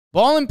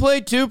Ball and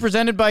Play 2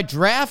 presented by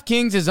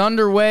DraftKings is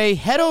underway.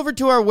 Head over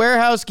to our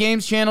Warehouse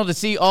Games channel to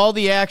see all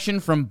the action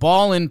from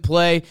Ball and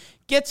Play.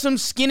 Get some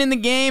skin in the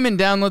game and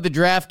download the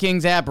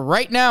DraftKings app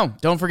right now.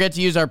 Don't forget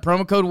to use our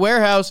promo code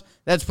Warehouse.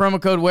 That's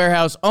promo code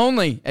Warehouse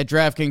only at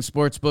DraftKings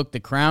Sportsbook. The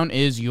crown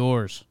is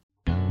yours.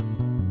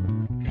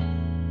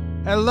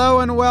 Hello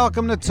and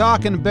welcome to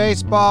Talking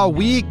Baseball.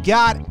 We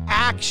got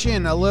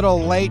action. A little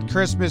late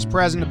Christmas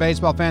present to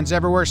baseball fans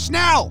everywhere.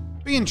 Snell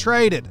being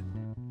traded.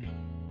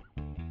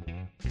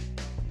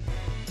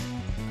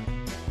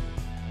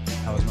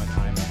 That was my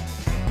timing.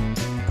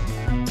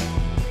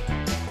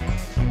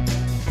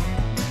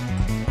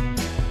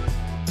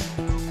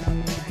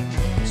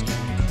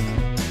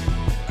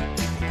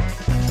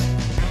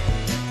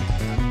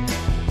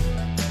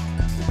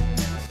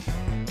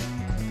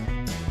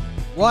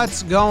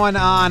 What's going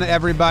on,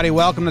 everybody?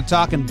 Welcome to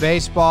Talking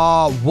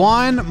Baseball.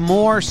 One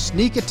more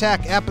Sneak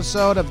Attack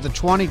episode of the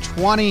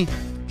 2020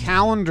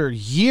 calendar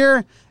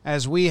year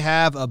as we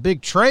have a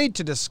big trade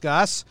to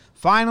discuss.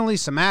 Finally,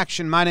 some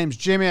action. My name's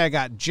Jimmy. I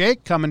got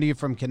Jake coming to you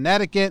from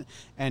Connecticut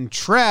and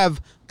Trev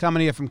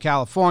coming to you from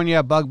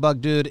California.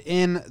 Bug Dude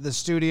in the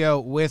studio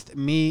with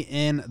me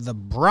in the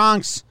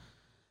Bronx.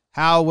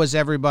 How was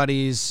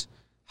everybody's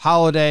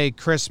holiday,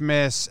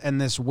 Christmas, and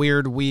this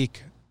weird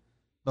week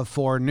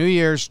before New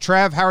Year's?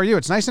 Trev, how are you?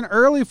 It's nice and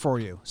early for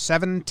you,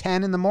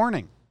 7:10 in the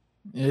morning.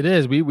 It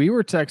is. We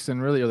were texting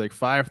really like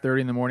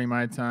 5:30 in the morning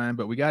my time,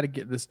 but we got to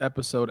get this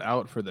episode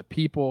out for the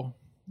people.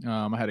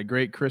 I had a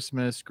great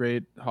Christmas,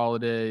 great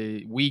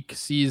holiday week,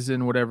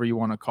 season, whatever you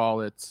want to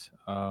call it.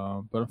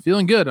 But I'm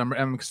feeling good.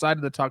 I'm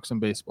excited to talk some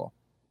baseball.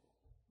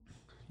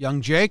 Young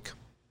Jake.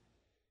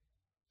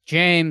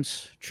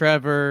 James,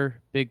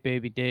 Trevor, Big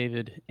Baby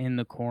David in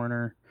the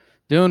corner.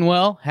 Doing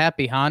well.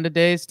 Happy Honda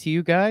days to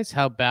you guys.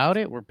 How about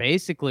it? We're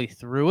basically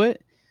through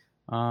it.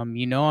 I'm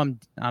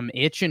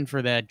itching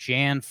for that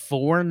Jan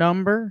 4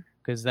 number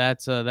because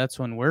that's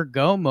when we're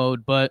go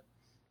mode. But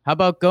how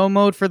about go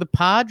mode for the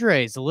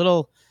Padres? A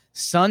little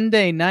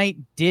Sunday night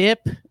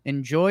dip.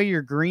 Enjoy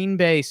your Green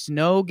Bay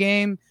snow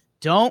game.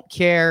 Don't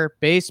care.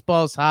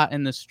 Baseball's hot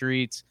in the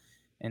streets,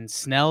 and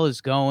Snell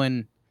is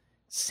going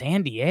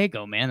San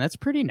Diego. Man, that's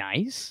pretty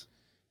nice.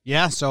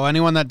 Yeah. So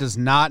anyone that does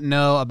not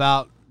know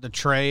about the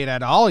trade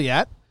at all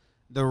yet,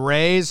 the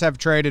Rays have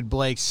traded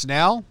Blake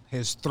Snell,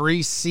 his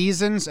 3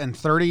 seasons and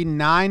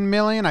 $39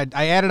 million.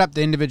 I added up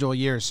the individual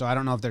years, so I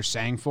don't know if they're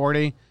saying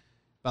 40,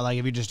 but like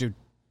if you just do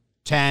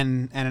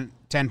 10 and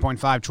 10.5,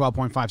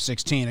 12.5,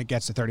 16, it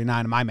gets to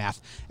 39 in my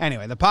math.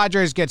 Anyway, the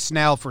Padres get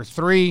Snell for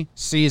 3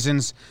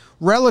 seasons,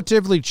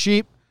 relatively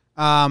cheap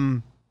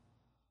for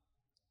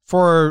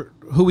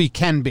who he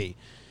can be.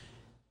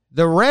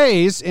 The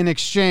Rays, in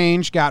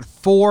exchange, got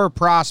 4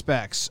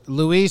 prospects.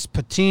 Luis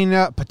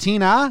Patino.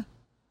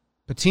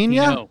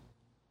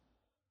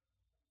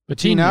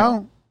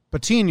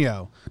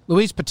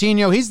 Luis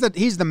Patino. He's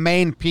the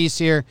main piece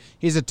here.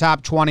 He's a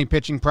top 20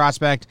 pitching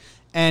prospect,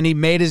 and he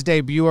made his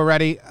debut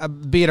already,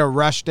 be it a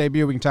rush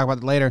debut. We can talk about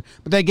it later.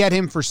 But they get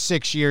him for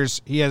 6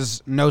 years. He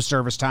has no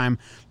service time.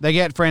 They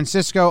get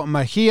Francisco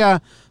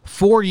Mejia,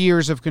 4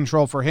 years of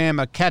control for him,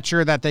 a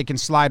catcher that they can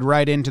slide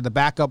right into the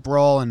backup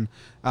role and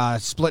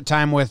split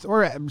time with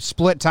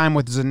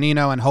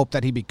Zunino and hope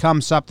that he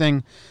becomes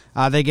something.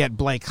 They get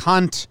Blake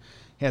Hunt.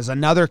 He has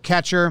another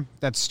catcher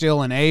that's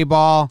still an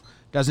A-ball.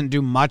 Doesn't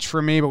do much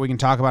for me, but we can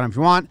talk about him if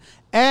you want.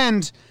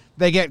 And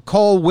they get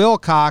Cole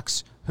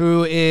Wilcox,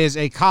 who is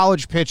a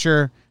college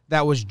pitcher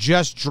that was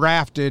just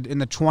drafted in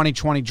the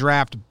 2020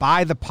 draft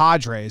by the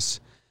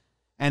Padres.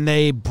 And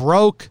they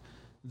broke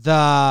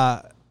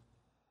the...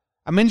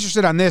 I'm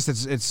interested on this.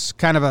 It's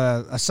kind of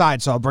a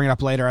side, so I'll bring it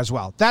up later as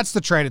well. That's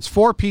the trade. It's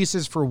 4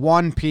 pieces for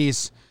 1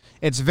 piece.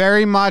 It's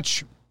very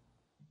much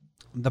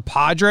the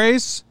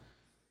Padres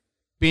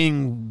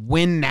being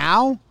win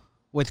now,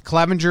 with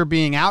Clevenger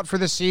being out for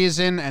the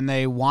season, and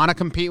they want to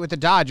compete with the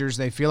Dodgers.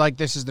 They feel like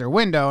this is their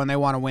window, and they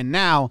want to win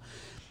now.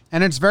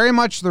 And it's very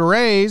much the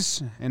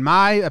Rays, in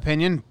my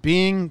opinion,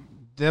 being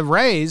the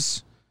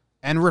Rays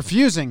and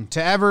refusing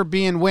to ever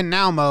be in win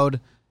now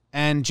mode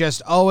and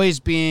just always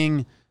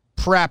being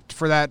prepped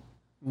for that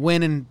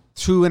win in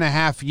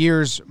 2.5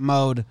 years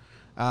mode.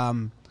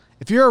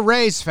 If you're a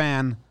Rays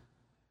fan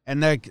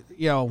and they're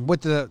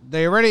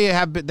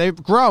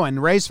growing,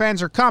 Rays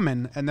fans are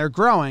coming and they're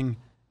growing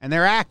and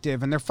they're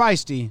active and they're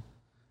feisty.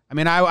 I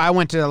mean, I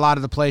went to a lot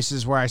of the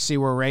places where I see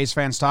where Rays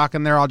fans talk,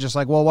 and they're all just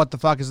like, well, what the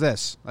fuck is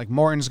this? Like,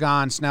 Morton's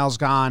gone, Snell's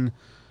gone.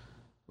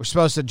 We're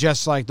supposed to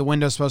just, like, the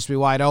window's supposed to be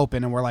wide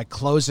open, and we're, like,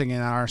 closing it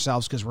on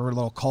ourselves because we're a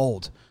little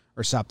cold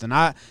or something.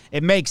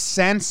 It makes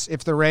sense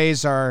if the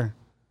Rays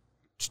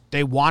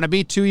they want to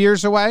be 2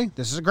 years away.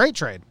 This is a great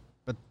trade,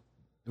 but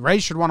the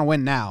Rays should want to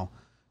win now.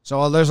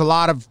 So there's a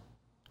lot of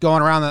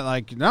going around that,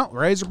 like, no,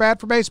 Rays are bad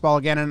for baseball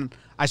again, and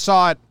I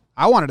saw it.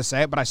 I wanted to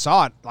say it, but I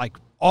saw it, like,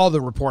 all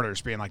the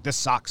reporters being like, this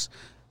sucks.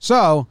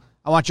 So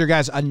I want your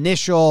guys'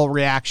 initial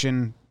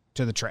reaction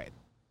to the trade,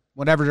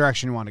 whatever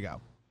direction you want to go.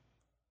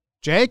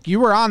 Jake, you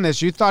were on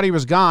this. You thought he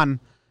was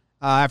gone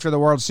after the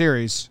World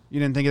Series.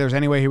 You didn't think there was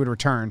any way he would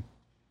return.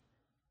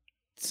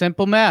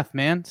 simple math,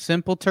 man.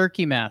 Simple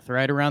turkey math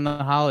right around the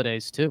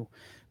holidays, too.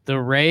 The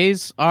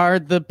Rays are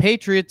the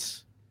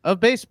Patriots of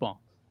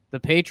baseball. The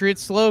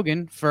Patriots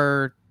slogan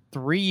for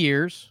 3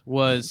 years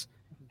was,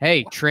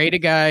 hey, trade a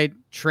guy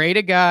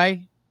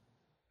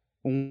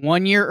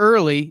 1 year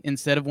early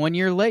instead of 1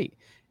 year late.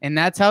 And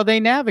that's how they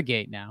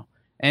navigate now.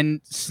 And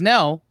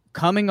Snell,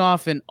 coming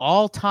off an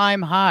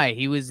all-time high,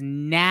 he was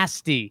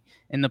nasty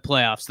in the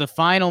playoffs. The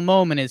final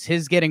moment is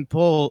him getting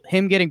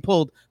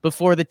pulled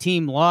before the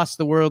team lost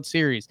the World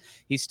Series.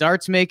 He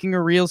starts making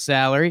a real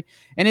salary,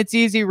 and it's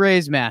easy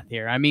Rays math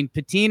here. I mean,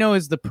 Patino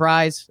is the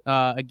prize.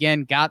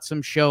 Again, got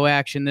some show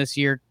action this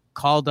year,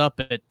 called up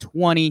at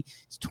 20.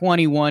 He's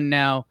 21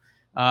 now.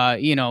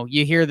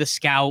 You hear the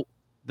scout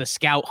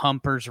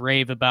humpers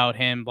rave about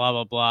him, blah,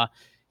 blah, blah.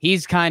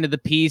 He's kind of the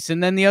piece,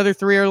 and then the other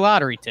three are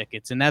lottery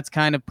tickets, and that's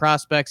kind of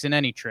prospects in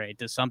any trade.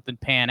 Does something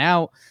pan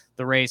out?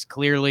 The Rays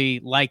clearly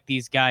like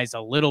these guys a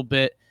little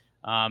bit.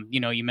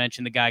 You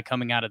mentioned the guy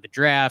coming out of the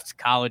draft,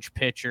 college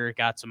pitcher,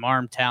 got some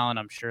arm talent.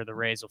 I'm sure the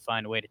Rays will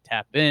find a way to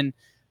tap in.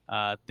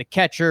 The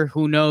catcher,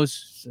 who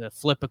knows,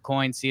 flip a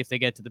coin, see if they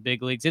get to the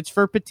big leagues. It's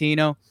for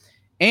Patino.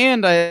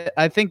 And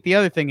I think the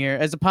other thing here,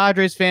 as a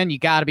Padres fan, you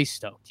got to be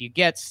stoked. You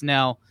get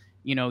Snell.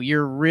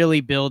 You're really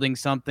building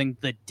something.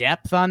 The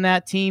depth on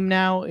that team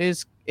now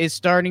is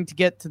starting to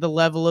get to the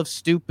level of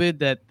stupid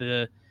that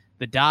the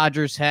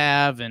Dodgers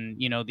have and,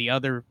 the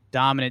other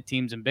dominant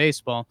teams in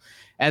baseball.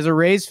 As a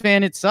Rays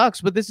fan, it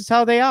sucks, but this is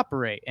how they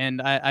operate.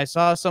 And I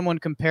saw someone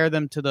compare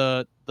them to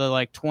the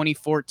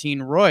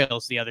 2014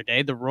 Royals the other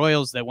day. The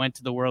Royals that went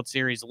to the World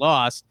Series,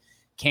 lost,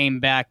 came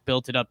back,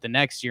 built it up the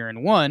next year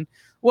and won.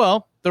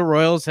 Well, the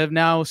Royals have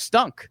now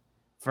stunk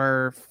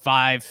for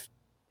 5.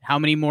 How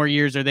many more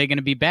years are they going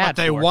to be bad?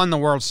 But they won the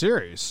World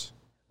Series.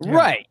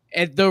 Right.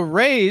 And the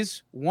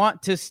Rays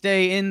want to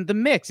stay in the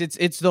mix.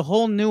 It's the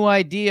whole new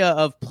idea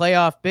of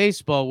playoff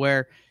baseball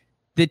where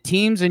the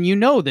teams, and the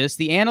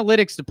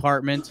analytics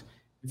department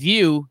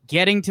view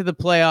getting to the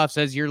playoffs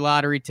as your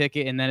lottery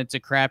ticket, and then it's a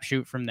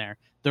crapshoot from there.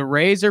 The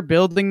Rays are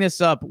building this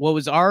up. What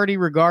was already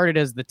regarded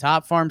as the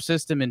top farm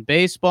system in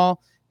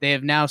baseball, they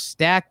have now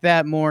stacked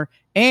that more.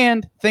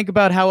 And think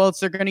about how else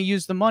they're going to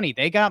use the money.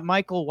 They got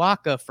Michael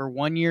Wacha for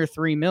 1 year,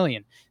 $3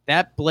 million.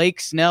 That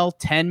Blake Snell,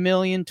 $10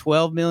 million,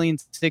 $12 million,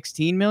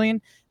 $16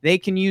 million. They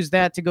can use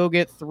that to go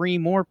get 3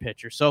 more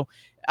pitchers. So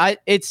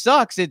it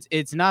sucks.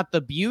 It's not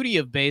the beauty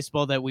of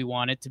baseball that we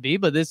want it to be,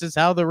 but this is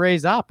how the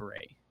Rays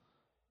operate.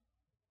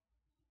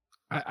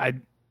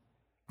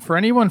 For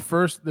anyone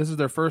this is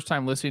their first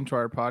time listening to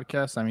our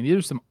podcast. I mean, these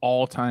are some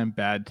all-time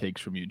bad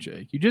takes from you,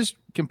 Jake. You just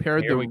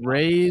compared the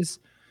Rays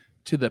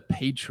to the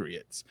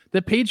Patriots.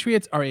 The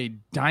Patriots are a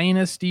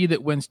dynasty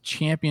that wins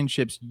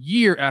championships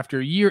year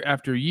after year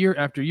after year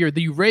after year.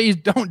 The Rays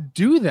don't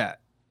do that.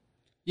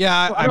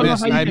 Yeah, I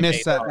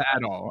missed that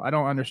at all. I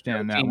don't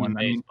understand that one.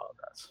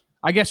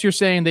 I guess you're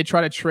saying they try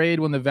to trade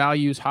when the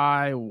value's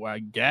high. Well, I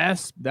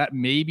guess that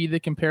may be the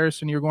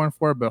comparison you're going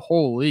for, but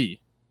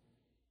holy,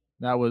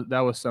 that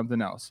was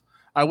something else.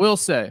 I will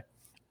say,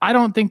 I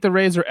don't think the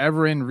Rays are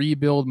ever in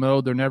rebuild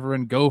mode. They're never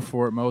in go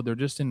for it mode. They're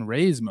just in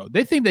Rays mode.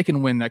 They think they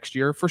can win next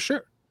year for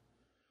sure.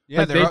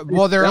 Yeah,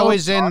 they're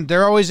always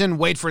in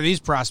wait for these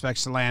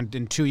prospects to land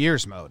in 2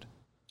 years mode.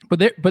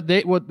 But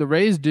what the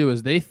Rays do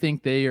is they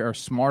think they are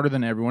smarter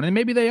than everyone, and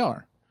maybe they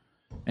are.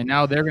 And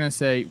now they're going to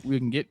say we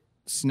can get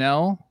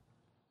Snell,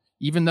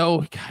 even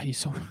though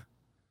he's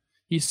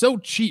so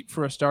cheap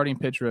for a starting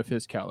pitcher of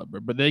his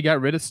caliber. But they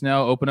got rid of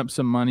Snell, open up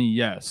some money.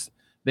 Yes.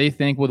 They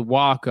think with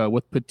Wacha,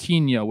 with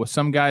Patino, with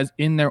some guys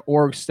in their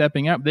org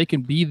stepping up, they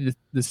can be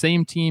the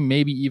same team,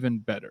 maybe even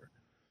better.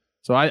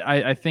 So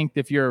I think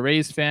if you're a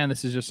Rays fan,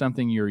 this is just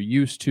something you're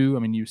used to. I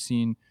mean,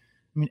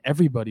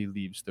 everybody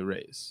leaves the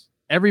Rays.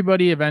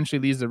 Everybody eventually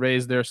leaves the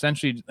Rays. They're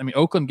essentially,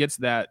 Oakland gets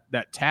that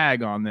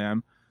tag on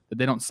them that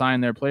they don't sign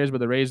their players,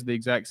 but the Rays are the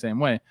exact same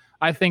way.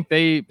 I think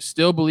they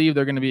still believe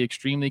they're going to be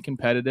extremely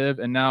competitive.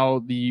 And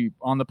now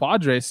on the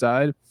Padres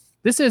side,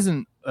 this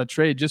isn't a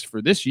trade just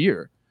for this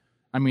year.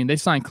 I mean, they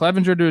signed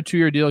Clevenger to a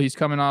 2-year deal. He's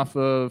coming off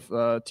of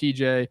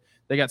TJ.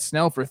 They got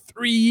Snell for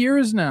 3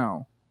 years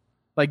now.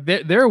 Like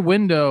their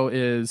window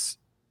is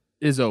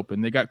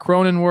open. They got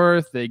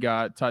Cronenworth. They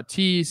got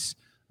Tatis.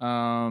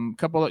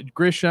 Couple of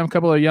Grisham.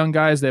 Couple of young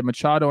guys. They have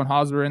Machado and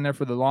Hosmer in there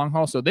for the long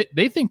haul. So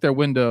they think their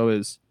window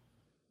is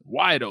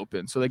wide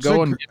open. So they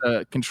go and get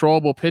a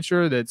controllable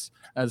pitcher that's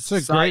as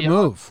a great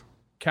move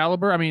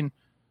caliber. I mean,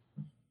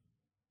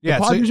 the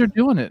Padres are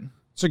doing it.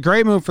 It's a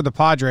great move for the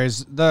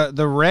Padres.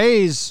 The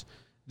Rays,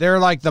 they're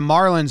like the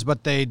Marlins,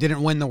 but they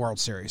didn't win the World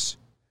Series.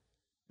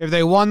 If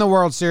they won the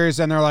World Series,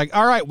 then they're like,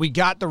 all right, we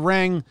got the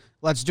ring.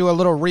 Let's do a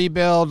little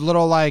rebuild,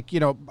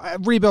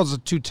 rebuild's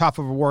too tough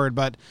of a word,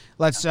 but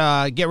let's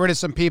get rid of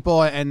some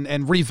people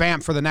and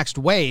revamp for the next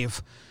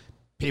wave.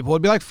 People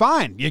would be like,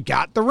 fine, you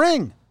got the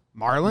ring.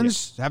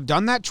 Marlins have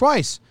done that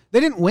twice. They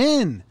didn't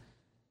win.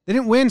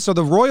 So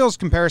the Royals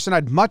comparison,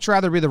 I'd much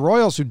rather be the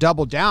Royals who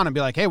doubled down and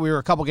be like, hey, we were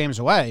a couple games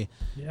away.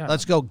 Yeah.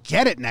 Let's go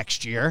get it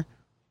next year.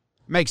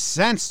 Makes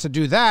sense to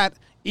do that,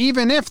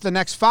 even if the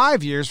next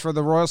 5 years for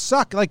the Royals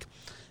suck. Like,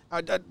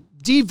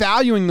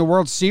 devaluing the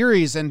World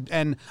Series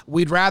and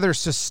we'd rather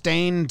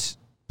sustained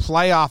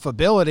playoff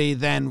ability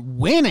than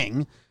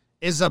winning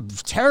is a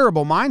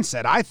terrible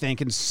mindset, I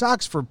think, and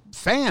sucks for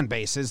fan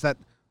bases that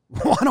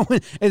want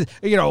to win.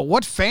 You know,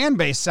 what fan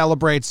base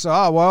celebrates,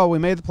 oh, well, we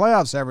made the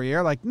playoffs every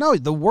year? Like, no,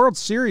 the World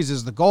Series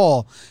is the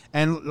goal.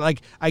 And,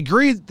 like, I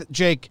agree,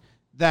 Jake,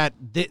 that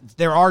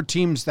there are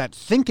teams that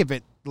think of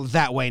it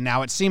that way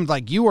now. It seemed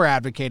like you were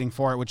advocating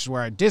for it, which is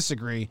where I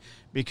disagree,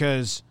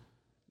 because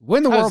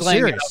win the World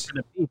Series. For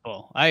the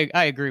people. I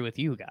agree with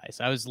you guys.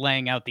 I was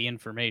laying out the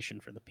information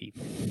for the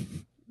people.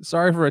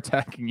 Sorry for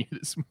attacking you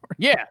this morning.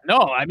 Yeah, no,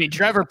 I mean,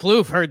 Trevor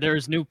Plouffe heard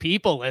there's new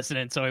people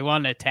listening, so he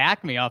wanted to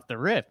attack me off the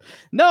rip.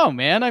 No,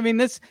 man, I mean,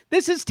 this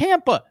is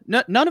Tampa.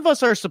 None of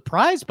us are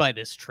surprised by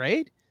this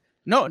trade.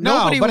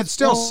 Nobody, but it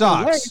still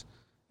sucks.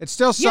 It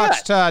still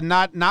sucks to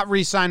not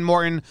re-sign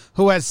Morton,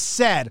 who has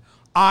said,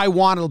 I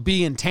want to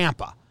be in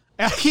Tampa.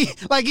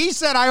 He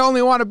said, I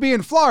only want to be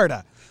in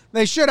Florida.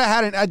 They should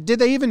have had did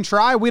they even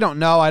try? We don't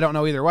know. I don't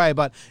know either way,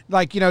 but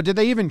did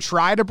they even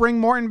try to bring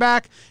Morton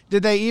back?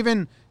 Did they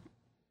even...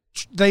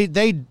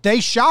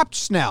 They shopped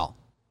Snell.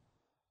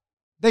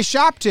 They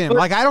shopped him.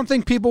 Like, I don't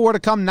think people would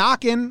have come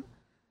knocking.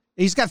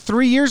 He's got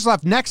 3 years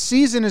left. Next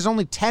season is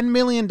only $10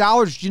 million.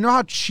 Do you know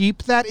how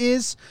cheap that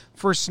is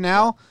for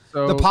Snell?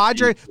 So the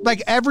Padres,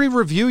 like, every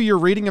review you're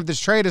reading of this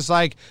trade is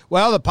like,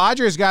 well, the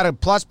Padres got a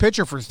plus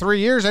pitcher for 3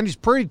 years and he's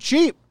pretty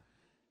cheap.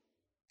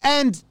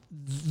 And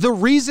the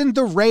reason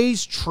the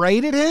Rays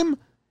traded him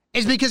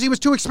is because he was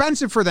too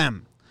expensive for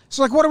them.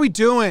 So, like, what are we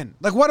doing?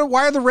 Like, why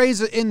are the Rays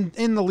in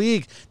the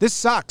league? This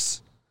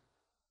sucks.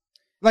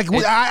 Like,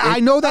 I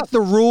know that the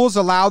rules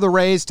allow the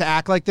Rays to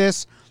act like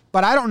this,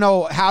 but I don't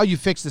know how you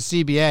fix the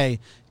CBA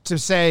to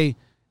say,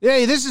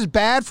 hey, this is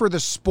bad for the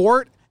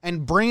sport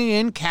and bringing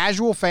in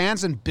casual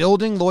fans and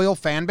building loyal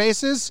fan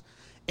bases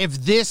if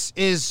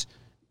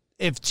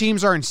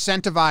teams are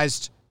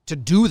incentivized to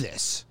do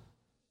this.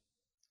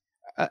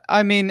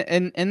 I mean,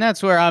 and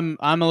that's where I'm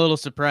a little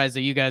surprised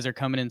that you guys are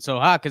coming in so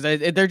hot,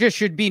 because there just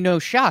should be no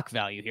shock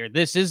value here.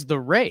 This is the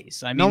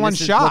Rays. I mean, no one's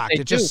shocked.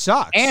 It just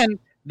sucks. And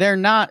they're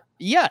not.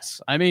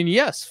 Yes, I mean,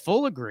 yes,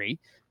 full agree.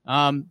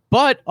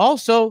 But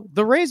also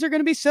the Rays are going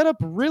to be set up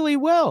really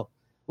well.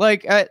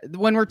 Like,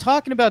 when we're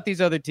talking about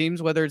these other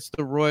teams, whether it's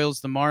the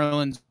Royals, the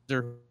Marlins,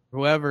 or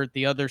whoever,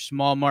 the other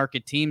small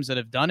market teams that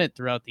have done it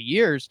throughout the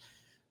years,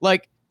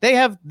 like, they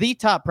have the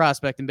top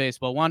prospect in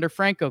baseball, Wander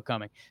Franco,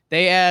 coming.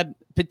 They add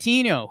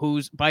Patino,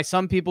 who's by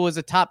some people is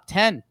a top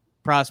 10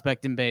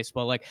 prospect in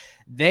baseball. Like,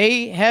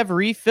 they have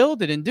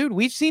refilled it. And dude,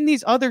 we've seen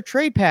these other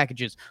trade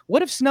packages.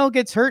 What if Snell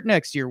gets hurt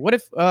next year? What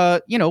if,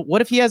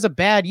 what if he has a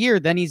bad year?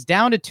 Then he's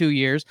down to 2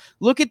 years.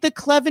 Look at the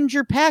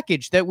Clevenger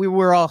package that we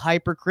were all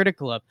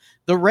hypercritical of.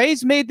 The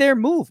Rays made their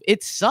move.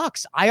 It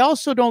sucks. I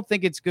also don't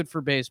think it's good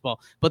for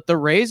baseball, but the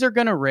Rays are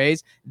going to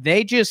raise.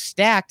 They just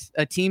stacked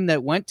a team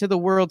that went to the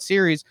World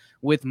Series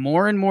with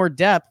more and more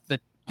depth.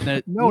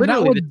 No,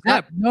 not with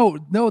depth.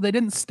 No, they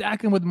didn't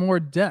stack him with more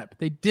depth.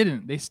 They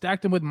didn't. They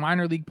stacked him with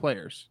minor league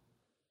players.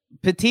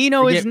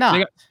 Patino is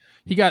not.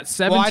 He got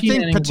 17. Well, I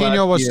think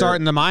Patino was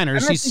starting the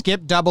minors. He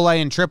skipped AA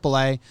and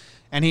AAA,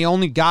 and he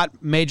only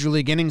got major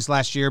league innings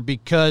last year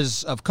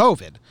because of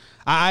COVID.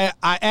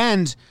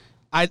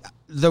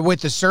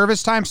 With the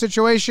service time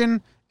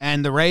situation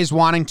and the Rays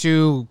wanting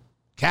to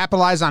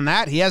capitalize on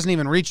that, he hasn't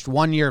even reached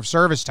 1 year of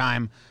service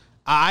time.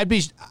 My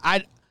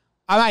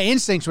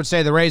instincts would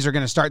say the Rays are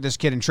going to start this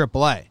kid in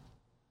AAA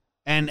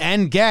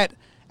and get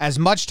as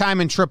much time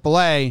in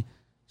AAA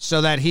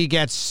so that he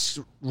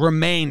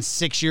remains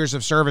 6 years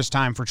of service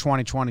time for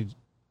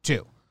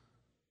 2022.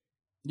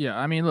 Yeah,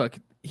 I mean, look,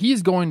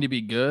 he's going to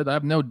be good. I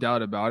have no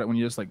doubt about it when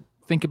you just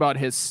think about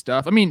his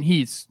stuff. I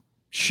mean,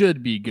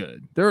 should be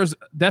good. There is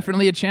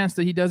definitely a chance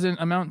that he doesn't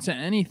amount to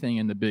anything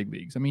in the big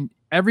leagues. I mean,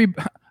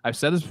 I've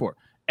said this before.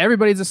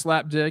 Everybody's a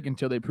slapdick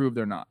until they prove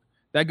they're not.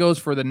 That goes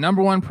for the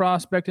number one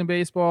prospect in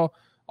baseball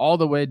all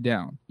the way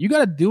down. You got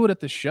to do it at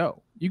the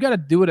show. You got to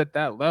do it at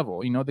that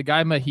level. You know, the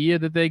guy Mejia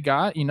that they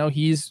got,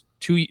 he's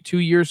two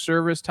years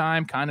service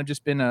time, kind of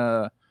just been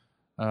a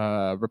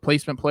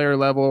replacement player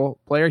level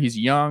player. He's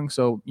young.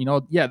 So,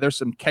 there's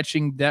some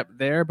catching depth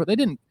there, but they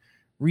didn't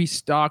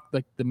restock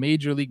the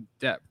major league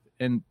depth.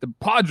 And the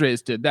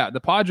Padres did that.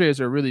 The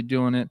Padres are really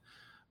doing it.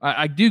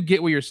 I do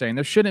get what you're saying.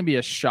 There shouldn't be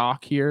a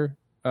shock here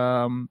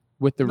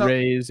with the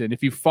Rays. And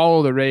if you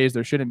follow the Rays,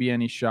 there shouldn't be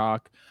any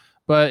shock.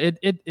 But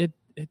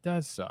it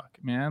does suck,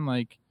 man.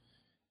 Like,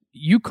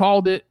 you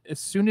called it as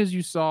soon as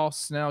you saw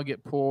Snell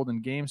get pulled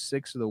in Game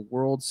 6 of the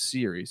World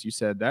Series. You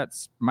said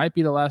that's might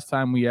be the last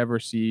time we ever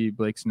see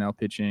Blake Snell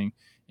pitching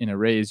in a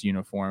Rays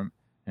uniform.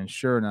 And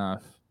sure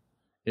enough,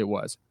 it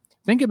was.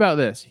 Think about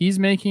this. He's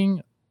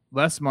making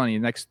less money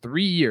in the next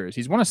 3 years.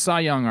 He's won a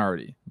Cy Young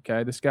already.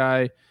 Okay. This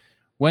guy,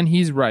 when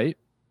he's right,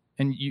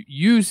 and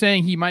you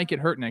saying he might get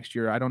hurt next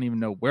year, I don't even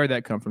know where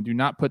that come from. Do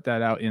not put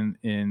that out in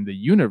the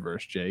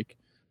universe, Jake.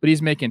 But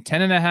he's making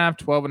 10.5,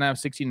 12.5,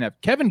 16.5.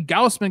 Kevin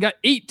Gausman got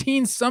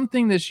 18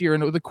 something this year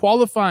in the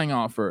qualifying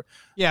offer.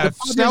 Yeah, if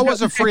Snell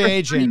was a free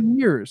agent,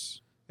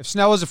 if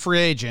Snell was a free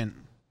agent,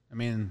 I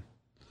mean,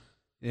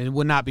 It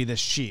would not be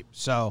this cheap.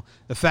 So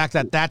the fact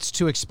that that's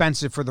too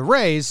expensive for the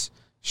Rays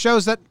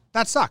shows that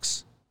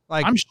sucks.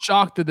 Like, I'm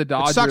shocked that the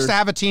Dodgers. It sucks to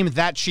have a team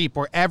that cheap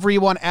where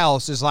everyone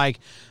else is like,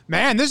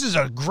 man, this is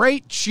a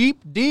great cheap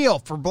deal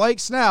for Blake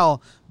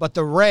Snell. But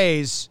the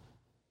Rays,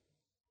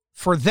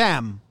 for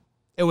them,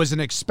 it was an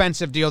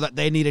expensive deal that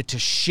they needed to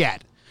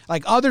shed.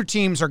 Like, other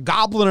teams are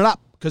gobbling it up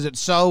because it's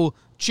so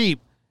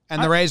cheap.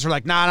 And the Rays are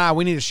like, nah,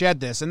 we need to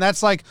shed this. And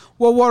that's like,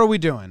 well, what are we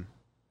doing?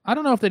 I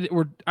don't know if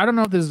I don't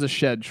know if this is a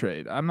shed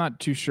trade. I'm not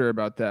too sure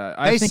about that.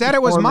 They said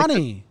it was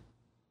money.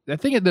 I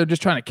think they're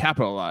just trying to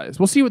capitalize.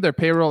 We'll see what their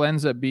payroll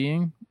ends up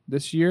being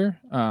this year.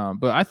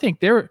 But I think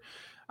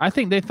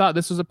they thought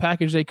this was a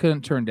package they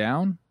couldn't turn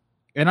down.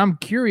 And I'm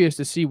curious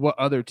to see what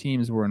other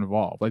teams were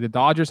involved. Like, the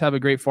Dodgers have a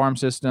great farm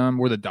system.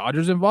 Were the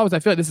Dodgers involved? I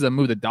feel like this is a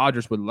move the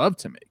Dodgers would love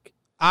to make.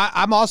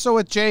 I'm also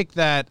with Jake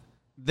that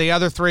the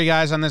other three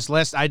guys on this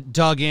list, I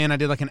dug in. I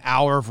did like an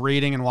hour of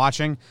reading and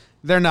watching.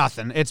 They're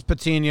nothing. It's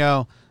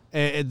Patino.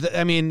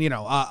 I mean,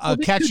 a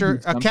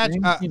catcher.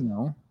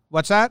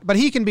 What's that? But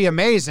he can be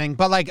amazing.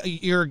 But like,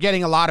 you're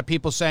getting a lot of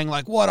people saying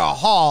like, "What a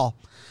haul!"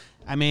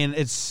 I mean,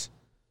 it's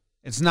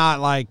not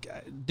like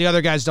the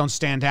other guys don't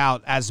stand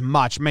out as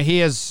much.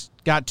 Mejia's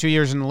got 2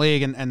 years in the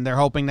league, and they're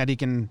hoping that he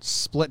can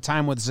split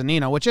time with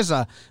Zunino, which is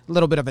a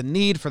little bit of a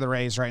need for the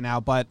Rays right now.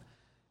 But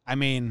I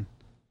mean,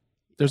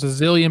 there's a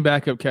zillion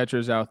backup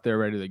catchers out there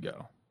ready to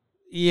go.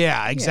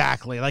 Yeah,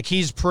 exactly. Yeah. Like,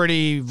 he's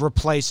pretty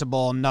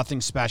replaceable, nothing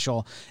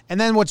special. And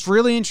then what's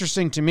really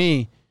interesting to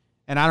me.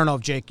 And I don't know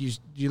if, Jake,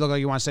 you look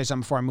like you want to say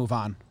something before I move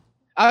on.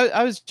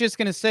 I was just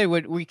going to say,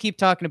 what we keep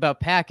talking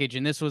about package,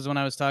 and this was when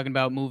I was talking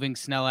about moving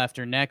Snell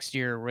after next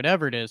year or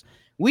whatever it is.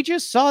 We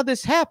just saw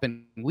this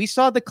happen. We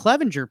saw the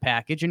Clevenger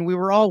package, and we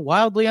were all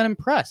wildly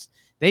unimpressed.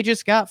 They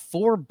just got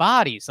 4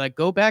 bodies. Like,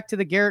 go back to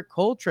the Garrett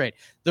Cole trade.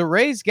 The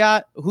Rays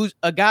got who's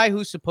a guy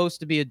who's supposed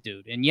to be a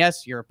dude. And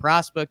yes, you're a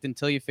prospect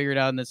until you figure it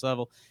out in this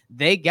level.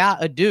 They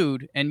got a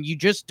dude, and you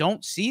just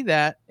don't see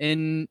that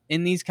in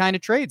these kind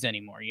of trades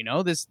anymore.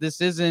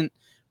 This isn't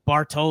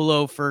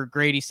Bartolo for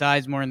Grady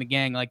Sizemore and the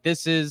gang. Like,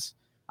 this is,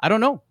 I don't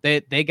know.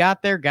 They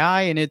got their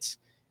guy, and it's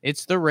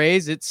the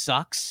Rays. It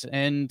sucks,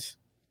 and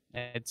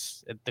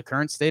it's the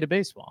current state of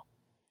baseball.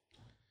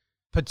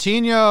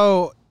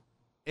 Patino,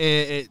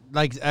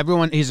 like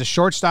everyone, he's a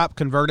shortstop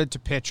converted to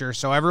pitcher.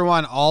 So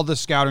all the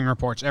scouting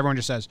reports, everyone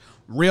just says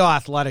real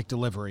athletic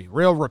delivery,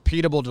 real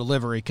repeatable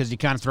delivery, because he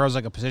kind of throws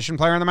like a position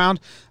player on the mound.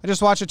 I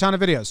just watched a ton of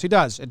videos. He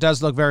does. It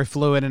does look very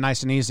fluid and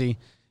nice and easy,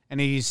 and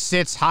he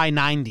sits high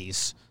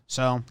 90s.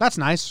 So that's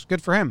nice.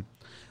 Good for him.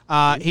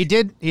 He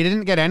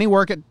didn't get any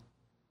work at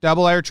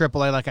AA or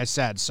AAA, like I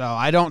said. So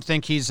I don't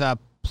think he's a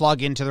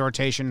plug into the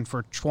rotation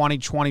for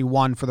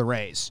 2021 for the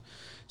Rays.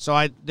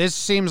 So this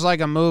seems like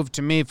a move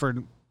to me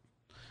for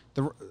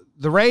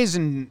the Rays,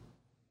 and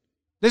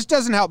this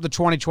doesn't help the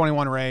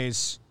 2021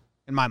 Rays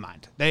in my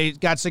mind. They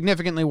got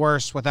significantly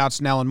worse without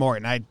Snell and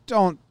Morton. I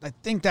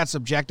think that's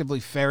objectively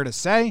fair to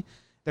say.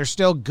 They're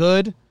still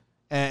good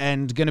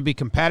and going to be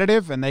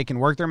competitive, and they can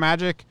work their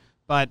magic,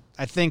 but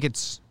I think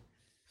it's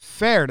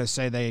fair to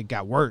say they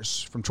got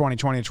worse from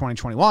 2020 to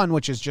 2021,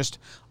 which is just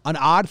an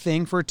odd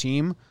thing for a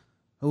team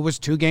who was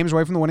 2 games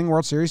away from the winning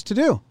World Series to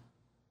do.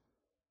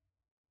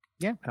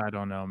 Yeah, I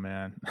don't know,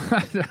 man.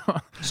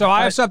 So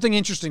I have something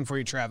interesting for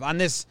you, Trev. On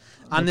this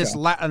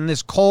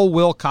Cole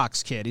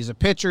Wilcox kid. He's a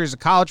pitcher. He's a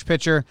college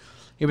pitcher.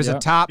 He was a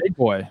top big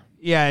boy.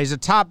 Yeah, he's a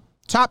top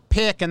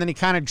pick, and then he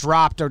kind of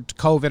dropped to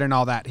COVID and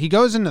all that. He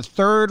goes in the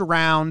 3rd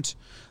round,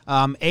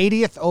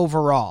 80th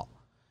overall.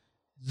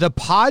 The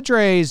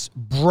Padres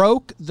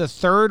broke the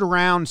 3rd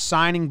round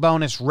signing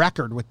bonus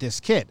record with this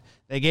kid.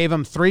 They gave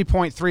him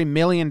 $3.3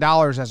 million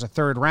as a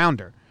 3rd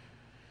rounder.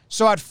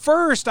 So at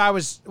first,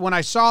 when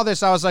I saw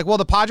this, I was like, well,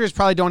 the Padres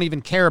probably don't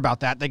even care about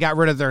that. They got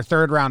rid of their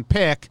 3rd round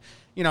pick.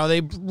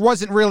 They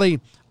wasn't really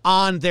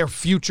on their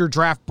future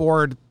draft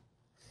board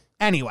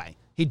anyway.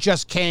 He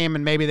just came,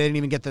 and maybe they didn't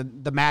even get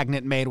the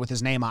magnet made with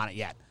his name on it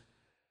yet.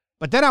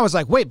 But then I was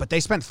like, wait, but they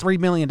spent $3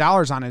 million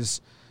on his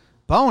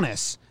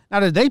bonus. Now,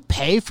 did they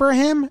pay for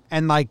him,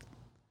 and like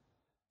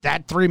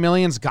that $3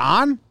 million's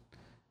gone?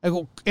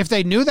 Like, if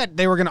they knew that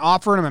they were going to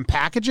offer him in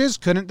packages,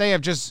 couldn't they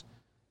have just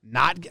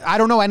not? I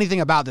don't know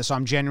anything about this, so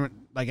I'm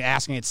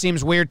asking. It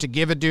seems weird to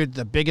give a dude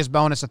the biggest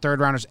bonus a 3rd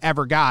rounder's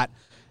ever got,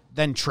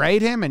 then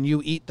trade him and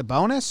you eat the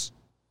bonus.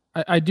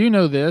 I do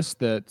know this,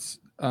 that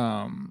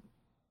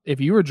if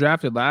you were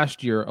drafted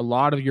last year, a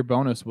lot of your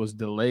bonus was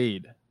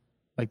delayed.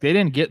 Like, they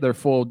didn't get their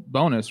full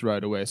bonus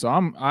right away.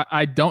 So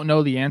I don't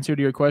know the answer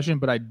to your question,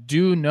 but I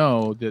do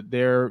know that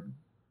their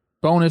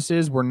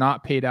bonuses were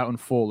not paid out in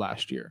full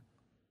last year.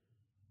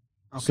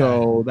 Okay.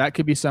 So that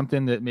could be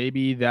something that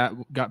maybe that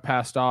got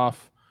passed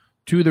off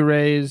to the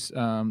Rays.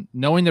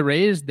 Knowing the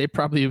Rays, they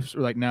probably were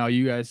like, no,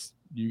 you guys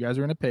are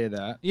going to pay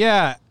that.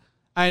 Yeah.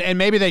 And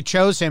maybe they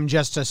chose him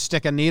just to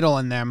stick a needle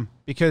in them,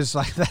 because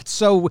like that's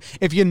so.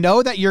 If you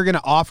know that you're going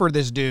to offer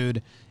this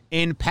dude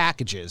in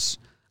packages,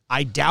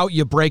 I doubt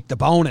you break the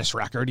bonus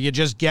record. You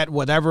just get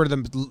whatever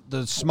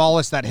the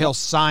smallest that he'll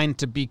sign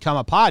to become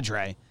a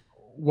Padre.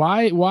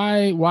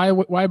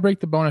 why break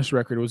the bonus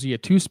record? Was he a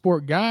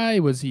two-sport guy?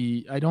 Was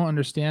he? I don't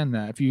understand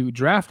that. If you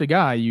draft a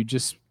guy, you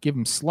just give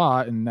him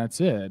slot and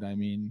that's it. I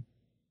mean,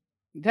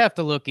 you'd have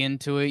to look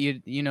into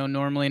it. You know,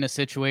 normally in a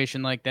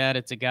situation like that,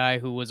 it's a guy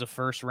who was a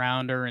first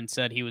rounder and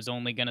said he was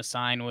only going to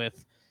sign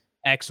with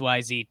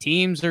XYZ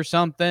teams or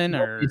something.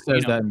 Or he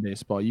says that in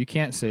baseball. You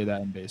can't say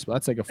that in baseball.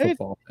 That's like a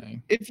football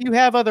thing. If you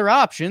have other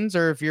options,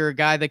 or if you're a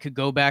guy that could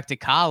go back to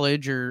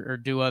college or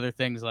do other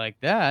things like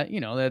that,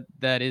 you know,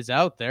 that is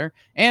out there.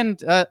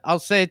 And I'll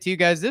say it to you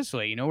guys this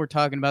way. You know, we're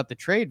talking about the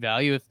trade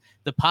value. If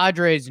the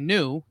Padres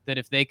knew that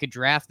if they could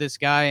draft this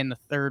guy in the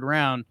third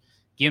round,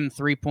 give him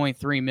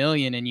 $3.3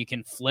 million, and you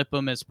can flip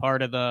him as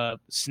part of the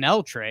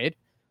Snell trade,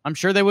 I'm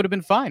sure they would have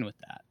been fine with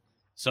that.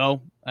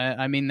 So,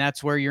 I mean,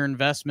 that's where your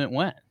investment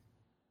went.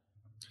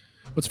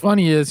 What's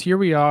funny is here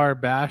we are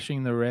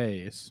bashing the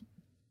Rays.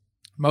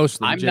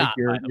 Mostly, I'm Jake,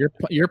 not.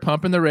 You're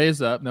pumping the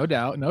Rays up, no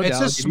doubt. It's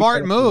a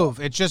smart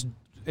move.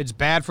 It's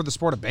bad for the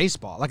sport of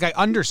baseball. Like, I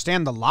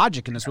understand the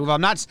logic in this move.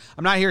 I'm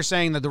not here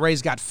saying that the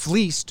Rays got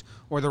fleeced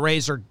or the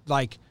Rays are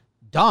like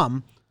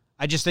dumb.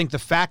 I just think the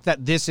fact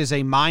that this is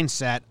a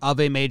mindset of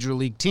a major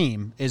league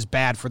team is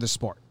bad for the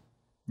sport.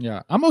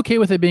 Yeah, I'm okay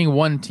with it being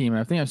one team.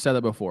 I think I've said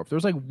that before. If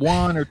there's like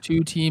one or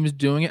two teams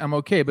doing it, I'm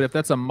okay. But if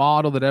that's a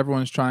model that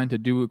everyone's trying to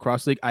do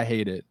across the league, I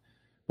hate it.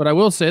 But I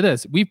will say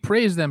this. We've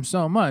praised them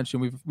so much,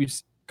 and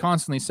we've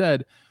constantly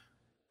said,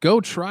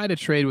 go try to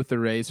trade with the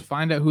Rays,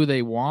 find out who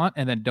they want,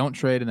 and then don't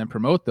trade and then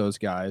promote those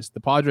guys. The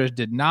Padres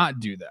did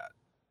not do that.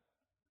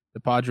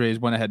 The Padres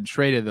went ahead and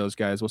traded those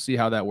guys. We'll see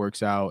how that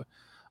works out.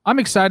 I'm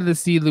excited to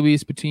see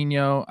Luis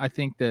Patino. I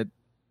think that,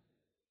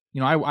 you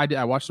know,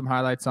 I watched some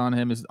highlights on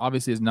him.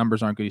 Obviously, his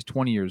numbers aren't good. He's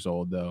 20 years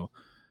old, though.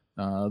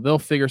 They'll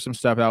figure some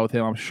stuff out with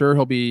him. I'm sure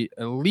he'll be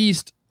at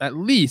least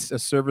a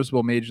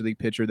serviceable major league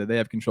pitcher that they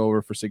have control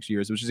over for 6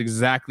 years, which is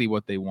exactly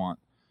what they want.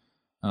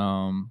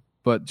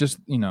 But just,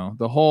 you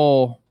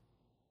know,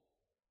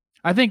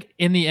 I think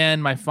in the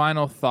end, my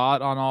final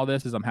thought on all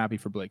this is I'm happy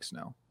for Blake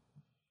Snell.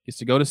 He's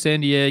to go to San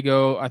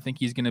Diego. I think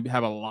he's going to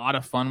have a lot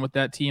of fun with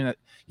that team. That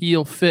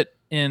he'll fit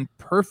in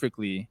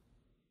perfectly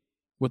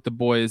with the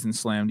boys in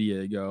Slam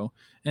Diego.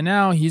 And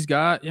now he's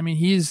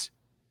in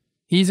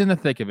the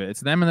thick of it. It's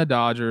them and the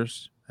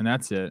Dodgers, and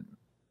that's it.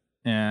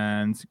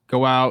 And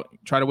go out,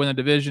 try to win the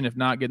division, if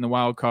not, get in the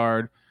wild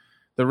card.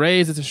 The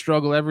Rays, it's a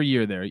struggle every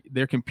year there.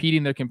 They're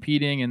competing,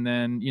 and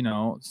then, you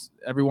know,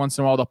 every once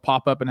in a while they'll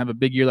pop up and have a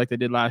big year like they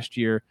did last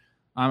year.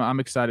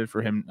 I'm excited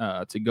for him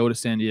to go to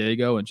San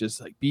Diego and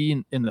just like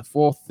be in the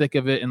full thick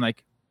of it and,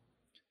 like,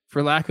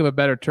 for lack of a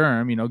better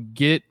term, you know,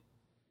 get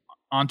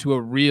onto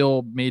a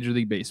real Major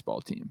League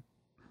Baseball team.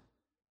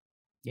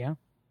 Yeah.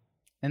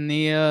 And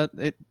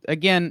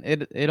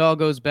it all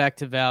goes back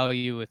to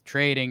value with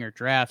trading or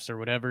drafts or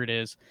whatever it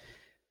is.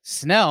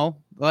 Snell,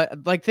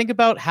 like, think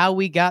about how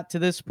we got to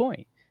this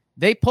point.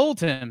 They pulled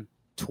him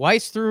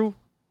twice through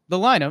the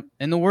lineup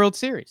in the World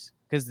Series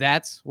because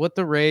that's what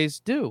the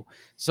Rays do.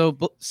 So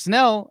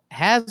Snell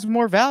has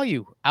more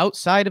value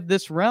outside of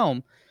this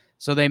realm.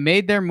 So they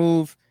made their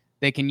move.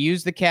 They can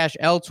use the cash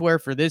elsewhere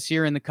for this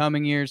year and the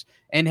coming years.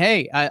 And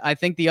hey, I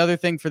think the other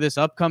thing for this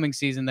upcoming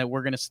season that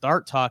we're going to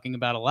start talking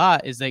about a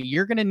lot is that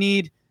you're going to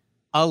need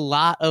a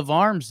lot of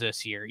arms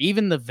this year.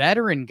 Even the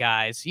veteran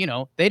guys, you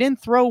know, they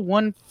didn't throw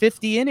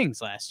 150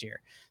 innings last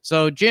year.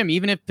 So, Jim,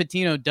 even if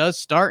Patino does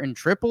start in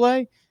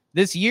AAA,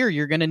 this year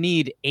you're going to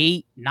need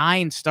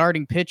 8-9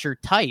 starting pitcher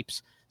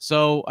types.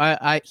 So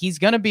he's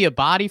going to be a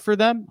body for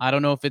them. I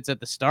don't know if it's at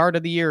the start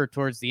of the year or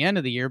towards the end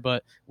of the year,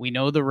 but we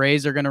know the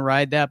Rays are going to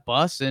ride that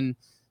bus. And,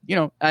 you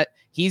know,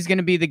 he's going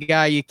to be the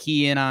guy you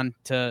key in on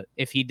to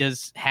if he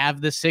does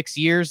have the 6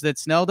 years that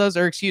Snell does,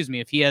 or excuse me,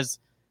 if he has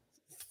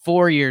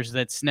 4 years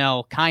that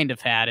Snell kind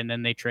of had, and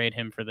then they trade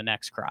him for the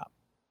next crop.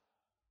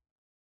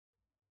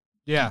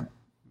 Yeah.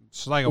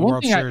 It's like a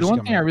World Series. The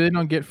one thing I really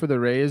don't get for the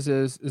Rays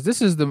is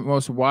this is the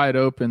most wide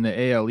open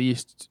the AL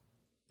East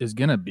is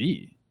going to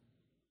be.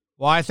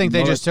 Well, I think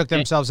they just took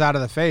themselves out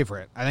of the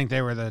favorite. I think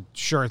they were the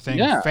sure thing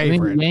favorite. I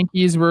think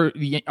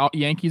the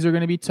Yankees are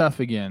going to be tough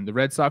again. The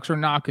Red Sox are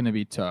not going to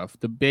be tough.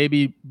 The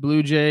baby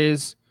Blue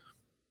Jays,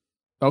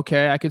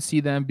 okay, I could see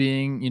them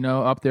being, you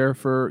know, up there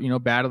for, you know,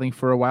 battling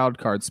for a wild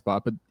card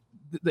spot. But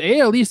the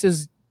AL East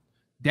is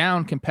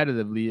down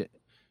competitively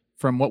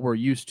from what we're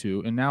used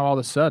to. And now all of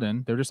a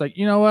sudden, they're just like,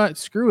 you know what?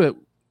 Screw it.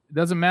 It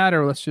doesn't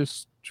matter. Let's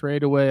just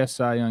trade away a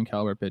Cy Young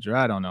caliber pitcher.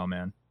 I don't know,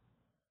 man.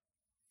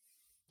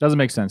 Doesn't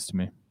make sense to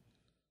me.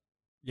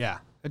 Yeah.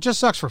 It just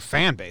sucks for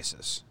fan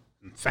bases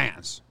and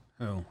fans.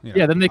 Who, you know,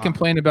 yeah, then they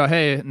complain about,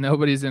 hey,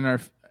 nobody's in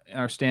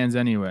our stands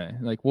anyway.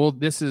 Like, well,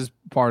 this is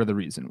part of the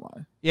reason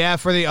why. Yeah,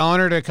 for the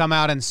owner to come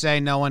out and say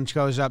no one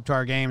goes up to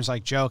our games,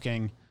 like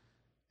joking,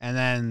 and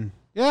then,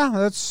 yeah,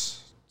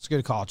 that's a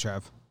good call,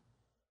 Trev.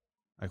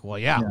 Like, well,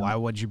 yeah, why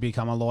would you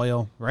become a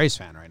loyal Rays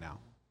fan right now?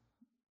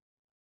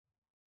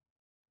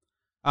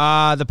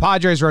 The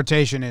Padres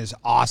rotation is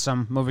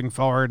awesome moving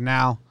forward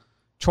now.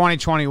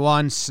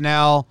 2021,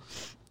 Snell,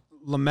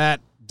 Lamet,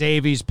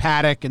 Davies,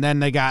 Paddock, and then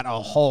they got a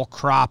whole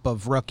crop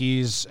of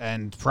rookies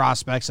and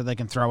prospects that they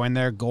can throw in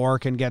there. Gore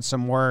can get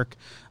some work.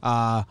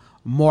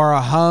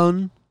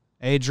 Morahone,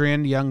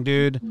 Adrian, young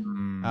dude.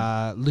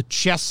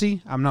 Lucchesi,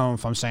 I don't know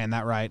if I'm saying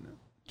that right.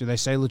 Do they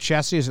say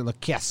Lucchesi? Is it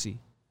Lucchesi?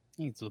 I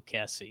think it's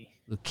Lucchesi.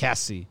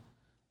 Lucchesi.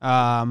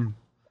 And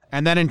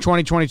then in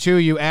 2022,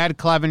 you add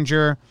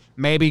Clevenger,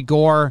 maybe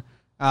Gore.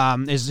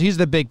 He's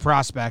the big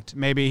prospect.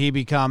 Maybe he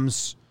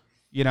becomes,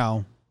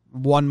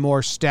 one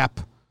more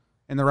step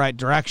in the right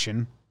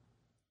direction.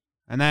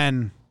 And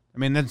then,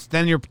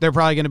 they're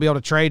probably going to be able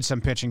to trade some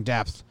pitching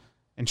depth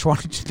in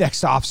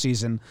next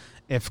offseason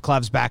if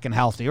Clev's back and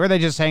healthy, or they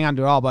just hang on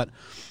to it all. But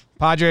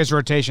Padres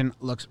rotation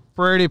looks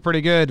pretty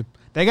good.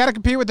 They got to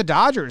compete with the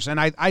Dodgers, and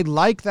I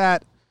like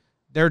that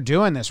they're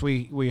doing this.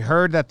 We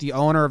heard that the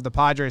owner of the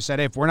Padres said,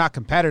 hey, if we're not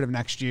competitive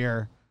next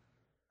year,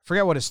 I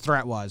forget what his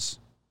threat was,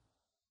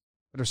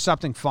 but it was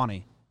something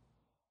funny.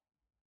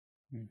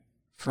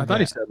 I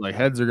thought he said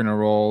heads are gonna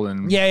roll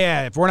and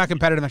yeah. If we're not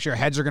competitive next year,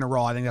 heads are gonna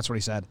roll. I think that's what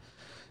he said.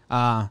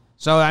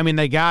 So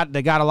they got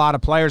a lot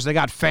of players. They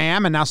got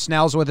Pham, and now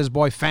Snell's with his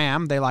boy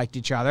Pham. They liked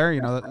each other.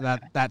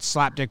 That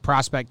slapdick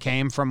prospect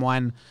came from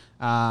when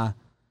went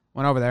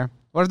over there.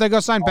 What if they go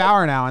sign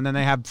Bauer now, and then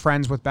they have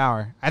friends with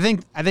Bauer? I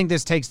think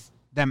this takes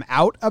them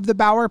out of the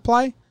Bauer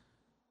play.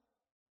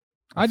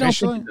 I don't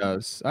think it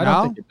does. I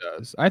don't think it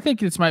does. I think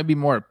this might be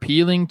more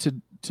appealing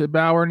to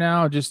Bauer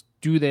now. Just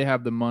do they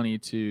have the money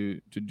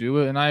to do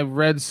it? And I've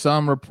read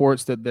some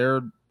reports that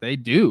they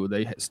do.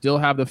 They still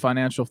have the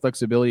financial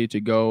flexibility to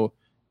go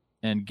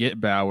and get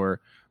Bauer.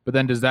 But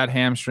then does that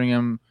hamstring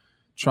him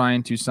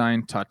trying to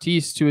sign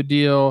Tatis to a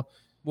deal?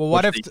 Well,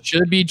 what if they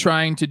should be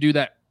trying to do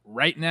that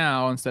right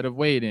now instead of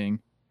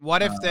waiting?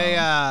 What if they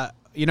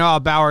how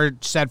Bauer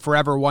said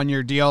forever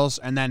 1-year deals,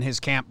 and then his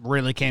camp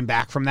really came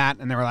back from that,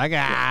 and they were like,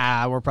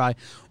 we're probably.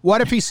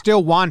 What if he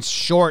still wants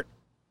short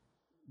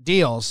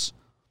deals,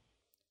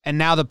 and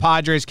now the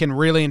Padres can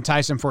really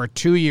entice him for a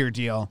 2-year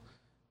deal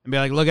and be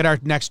like, look at our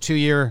next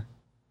 2-year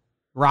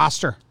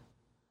roster?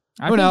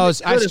 Who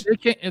knows?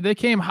 If they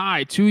came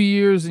high 2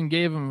 years and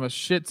gave him a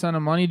shit ton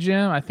of money,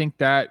 Jim, I think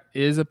that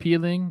is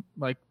appealing.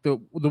 Like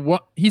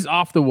he's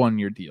off the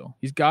 1-year deal.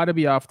 He's got to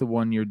be off the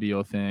 1-year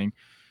deal thing.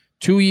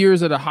 2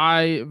 years at a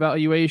high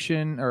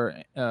valuation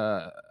or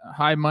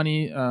high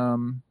money,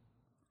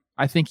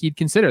 I think he'd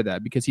consider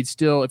that, because he'd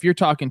still, if you're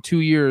talking 2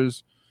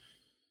 years,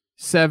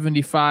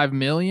 $75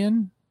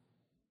 million,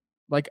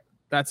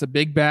 that's a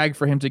big bag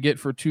for him to get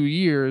for 2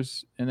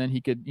 years, and then he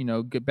could,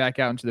 get back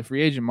out into the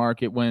free agent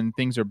market when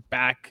things are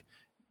back,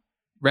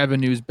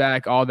 revenues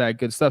back, all that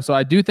good stuff. So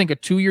I do think a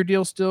 2-year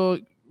deal is still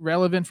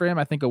relevant for him.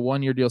 I think a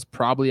 1-year deal is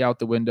probably out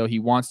the window. He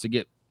wants to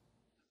get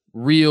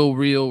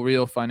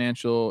real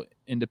financial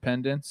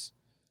independence.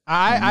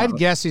 I'd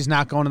guess he's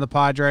not going to the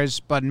Padres,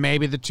 but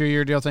maybe the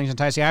 2-year deal thing's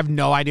enticing. I have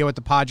no idea what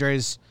the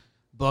Padres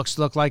books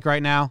look like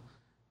right now,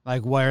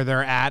 where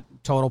they're at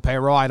total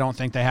payroll. I don't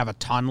think they have a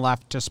ton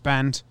left to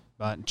spend.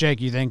 But Jake,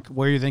 how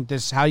do you think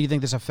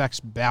this affects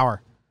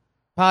Bauer?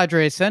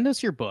 Padres, send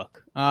us your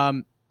book.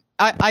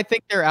 I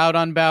think they're out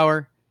on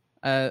Bauer.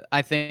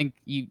 I think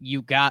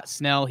you got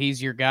Snell.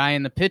 He's your guy,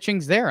 and the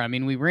pitching's there.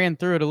 We ran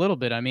through it a little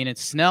bit.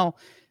 It's Snell.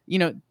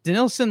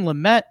 Dinelson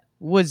Lamet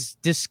was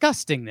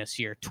disgusting this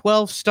year.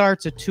 12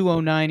 starts, a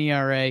 2.09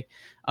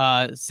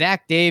 ERA.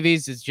 Zach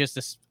Davies is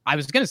just I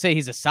was going to say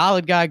he's a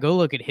solid guy. Go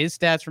look at his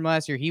stats from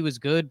last year. He was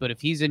good, but if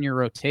he's in your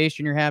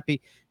rotation, you're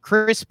happy.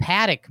 Chris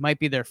Paddock might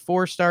be their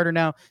 4 starter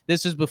now.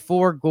 This is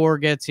before Gore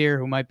gets here,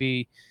 who might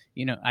be,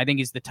 I think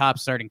he's the top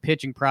starting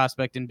pitching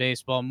prospect in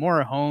baseball.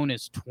 Morahone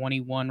is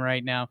 21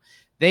 right now.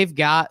 They've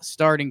got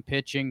starting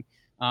pitching.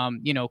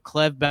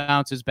 Clev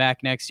bounces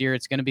back next year.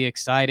 It's going to be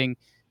exciting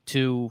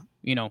to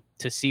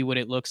see what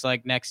it looks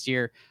like next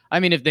year.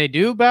 If they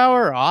do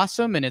Bauer,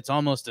 awesome, and it's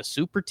almost a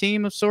super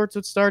team of sorts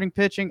with starting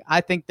pitching. I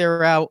think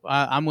they're out.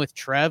 I'm with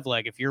Trev.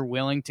 If you're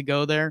willing to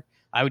go there,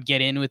 I would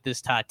get in with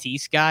this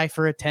Tatis guy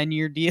for a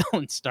 10-year deal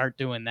and start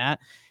doing that.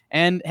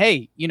 And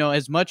hey,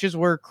 as much as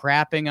we're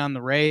crapping on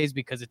the Rays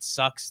because it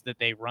sucks that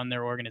they run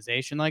their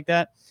organization like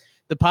that,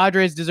 the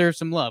Padres deserve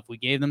some love. We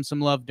gave them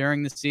some love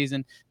during the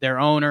season. Their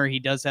owner, he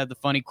does have the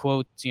funny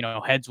quotes,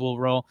 heads will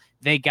roll.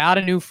 They got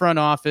a new front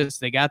office.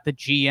 They got the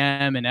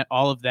GM and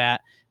all of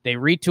that. They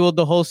retooled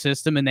the whole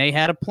system, and they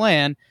had a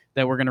plan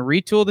that we're going to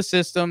retool the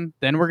system,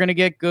 then we're going to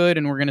get good,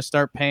 and we're going to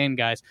start paying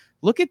guys.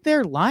 Look at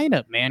their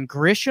lineup, man.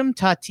 Grisham,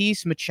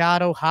 Tatis,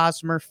 Machado,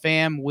 Hosmer,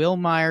 Pham, Will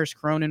Myers,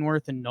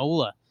 Cronenworth, and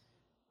Nola.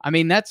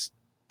 That's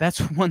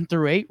 1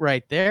 through 8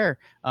 right there.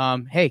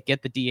 Hey,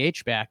 get the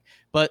DH back.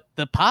 But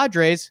the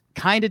Padres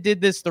kind of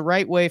did this the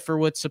right way for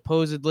what's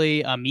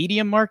supposedly a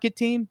medium market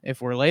team,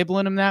 if we're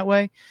labeling them that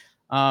way.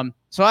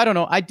 So I don't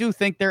know. I do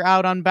think they're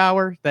out on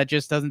Bauer. That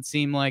just doesn't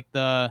seem like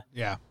the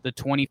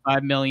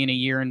 $25 million a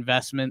year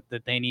investment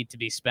that they need to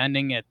be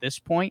spending at this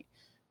point.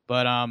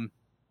 But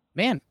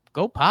man,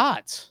 go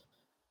Pods.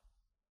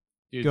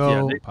 Dude,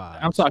 Pods.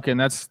 I'm talking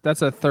that's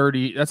a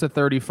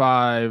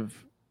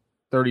 35,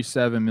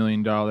 $37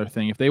 million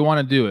thing. If they want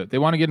to do it, they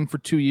want to get him for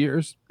 2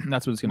 years.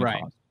 That's what it's going to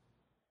cost.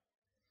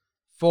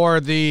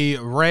 For the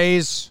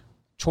Rays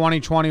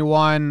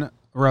 2021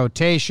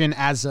 rotation,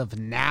 as of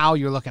now,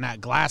 you're looking at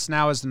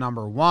Glasnow as the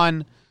number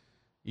 1,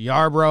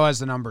 Yarbrough as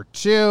the number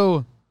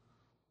 2,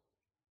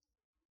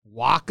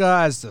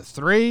 Wacha as the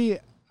 3.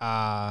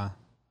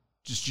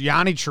 Just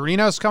Yonny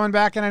Chirinos coming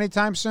back in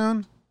anytime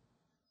soon.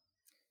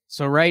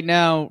 So right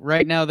now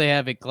they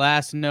have it: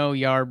 Glasnow,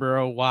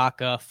 Yarbrough,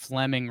 Wacha,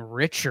 Fleming,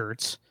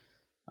 Richards.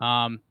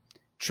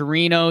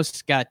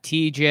 Chirinos got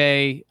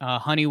TJ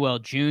Honeywell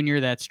Jr.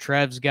 That's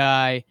Trev's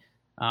guy.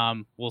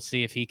 We'll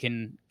see if he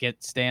can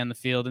stay on the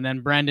field, and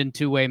then Brendan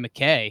Two-Way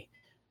McKay,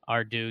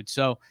 our dude.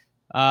 So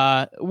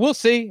we'll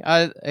see.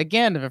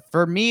 Again,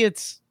 for me,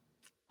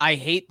 I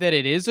hate that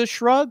it is a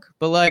shrug,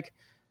 but like,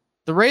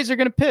 the Rays are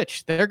going to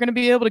pitch. They're going to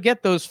be able to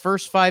get those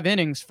first 5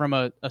 innings from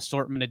a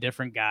assortment of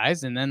different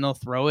guys, and then they'll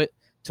throw it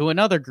to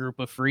another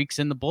group of freaks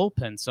in the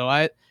bullpen.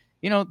 So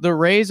the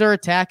Rays are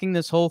attacking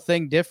this whole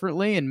thing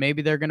differently, and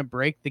maybe they're going to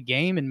break the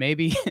game, and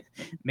maybe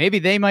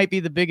they might be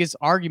the biggest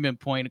argument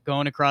point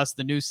going across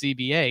the new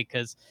CBA,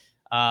 because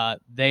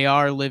they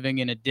are living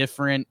in a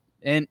different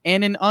and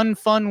an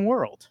unfun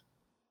world.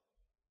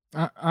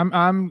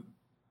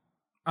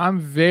 I'm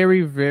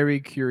very, very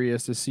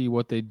curious to see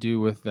what they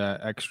do with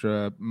that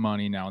extra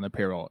money now in the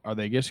payroll. Are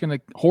they just going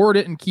to hoard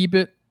it and keep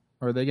it?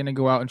 Or are they going to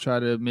go out and try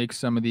to make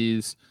some of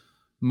these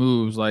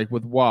moves like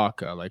with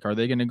Wacha? Like, are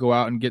they going to go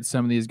out and get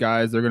some of these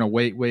guys? They're going to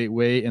wait,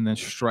 and then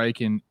strike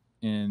in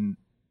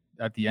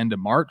at the end of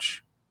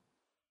March.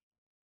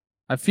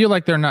 I feel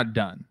like they're not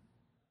done.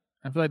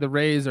 I feel like the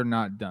Rays are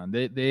not done.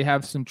 They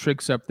have some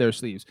tricks up their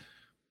sleeves.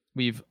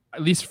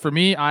 At least for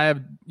me, I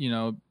have,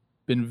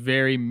 been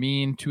very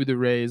mean to the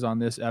Rays on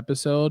this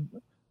episode,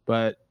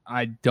 but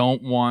I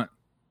don't want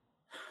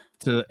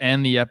to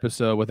end the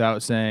episode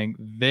without saying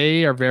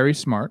they are very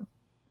smart.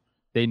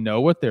 They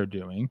know what they're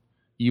doing.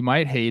 You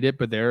might hate it,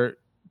 but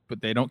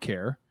they don't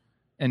care.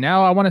 And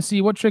now I want to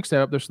see what tricks they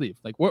have up their sleeve.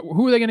 Like,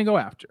 who are they going to go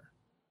after?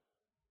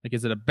 Like,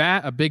 is it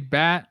a big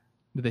bat?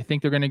 Do they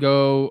think they're going to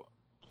go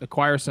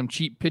acquire some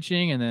cheap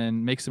pitching and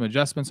then make some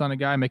adjustments on a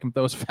guy, make him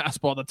throw his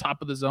fastball at the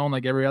top of the zone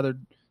like every other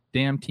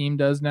damn team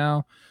does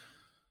now?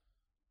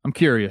 I'm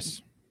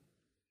curious.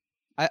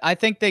 I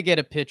think they get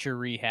a pitcher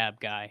rehab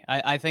guy.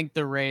 I think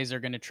the Rays are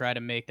going to try to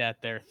make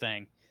that their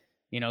thing.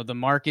 The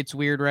market's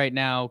weird right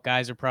now.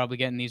 Guys are probably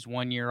getting these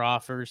 1-year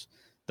offers.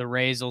 The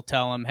Rays will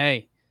tell them,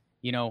 hey,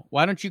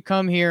 why don't you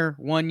come here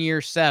 1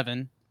 year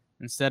 7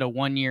 instead of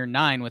 1 year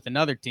 9 with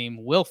another team?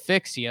 We'll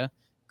fix you.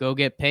 Go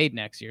get paid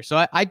next year.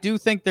 So I do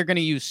think they're going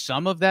to use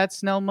some of that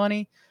Snell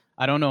money.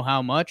 I don't know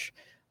how much.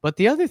 But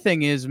the other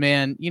thing is,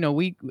 man,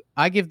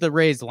 I give the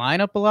Rays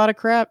lineup a lot of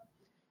crap.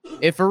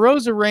 If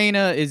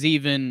Arozarena is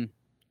even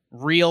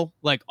real,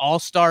 like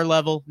all-star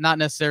level, not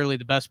necessarily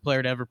the best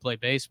player to ever play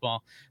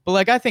baseball, but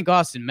like, I think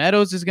Austin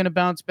Meadows is going to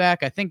bounce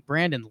back. I think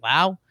Brandon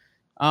Lau,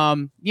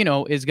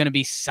 is going to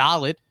be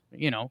solid,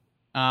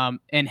 and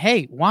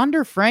hey,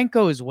 Wander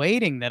Franco is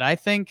waiting. That I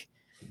think,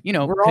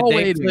 we're all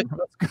waiting.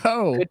 Let's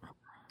go.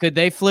 Could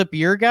they flip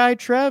your guy,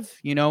 Trev?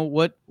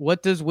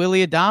 What does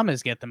Willy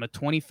Adames get them? A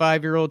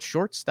 25-year-old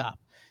shortstop?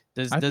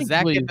 Does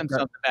that get them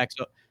something back?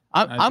 So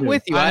I'm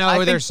with you. I know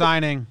who they're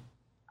signing.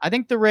 I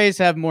think the Rays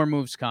have more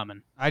moves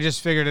coming. I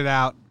just figured it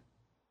out.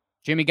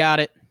 Jimmy got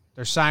it.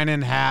 They're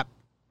signing Happ.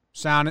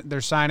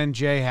 They're signing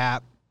J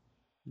Happ.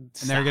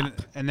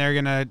 And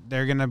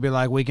they're gonna be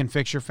like, we can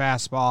fix your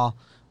fastball.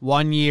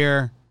 1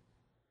 year,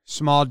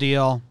 small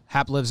deal.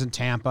 Happ lives in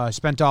Tampa.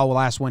 Spent all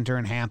last winter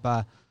in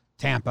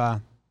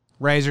Tampa.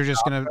 Rays are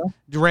just gonna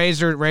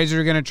Rays are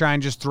gonna try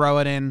and just throw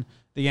it in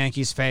the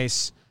Yankees'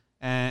 face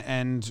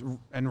and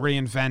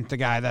reinvent the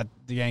guy that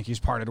the Yankees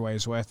parted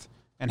ways with.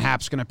 And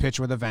Happ's gonna pitch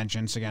with a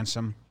vengeance against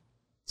him.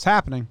 It's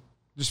happening.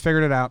 Just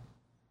figured it out.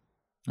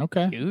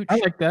 Okay. Huge. I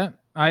like that.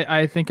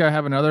 I think I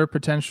have another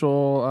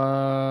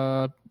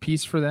potential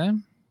piece for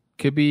them.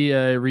 Could be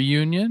a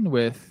reunion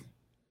with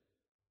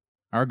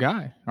our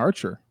guy,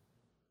 Archer.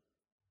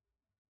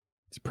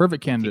 It's a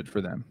perfect candidate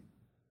for them.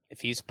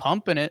 If he's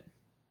pumping it.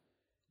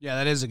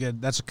 Yeah,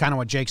 that's kind of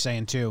what Jake's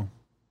saying too.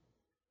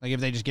 Like, if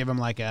they just give him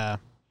like a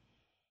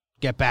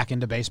get back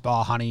into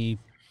baseball honey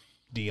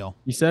deal.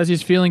 He says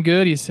he's feeling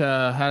good. He's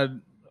had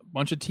a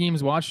bunch of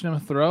teams watching him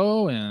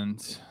throw, and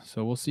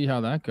so we'll see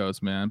how that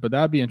goes, man. But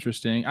that'd be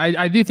interesting.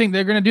 I do think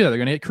they're going to do that. They're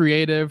going to get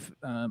creative.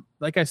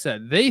 Like I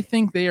said, they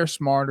think they are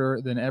smarter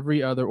than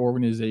every other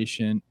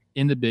organization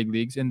in the big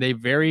leagues, and they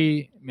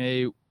very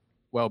may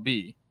well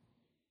be.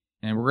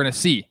 And we're going to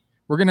see.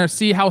 We're going to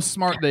see how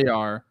smart they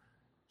are.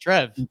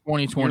 Trev, in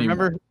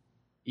 2020.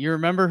 You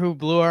remember who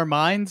blew our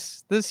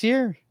minds this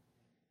year?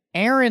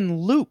 Aaron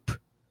Loop.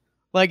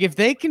 Like, if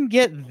they can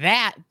get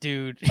that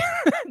dude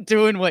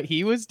doing what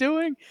he was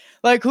doing,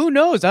 like, who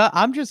knows?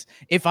 I'm just,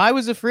 if I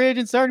was a free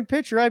agent starting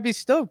pitcher, I'd be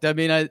stoked. I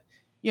mean,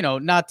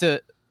 not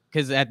to,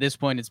 because at this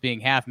point it's being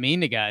half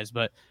mean to guys,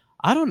 but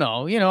I don't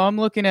know. I'm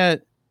looking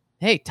at,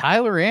 hey,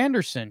 Tyler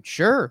Anderson.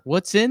 Sure.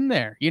 What's in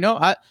there?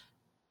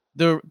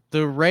 The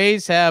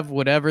Rays have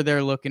whatever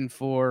they're looking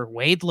for.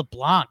 Wade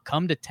LeBlanc,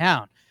 come to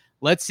town.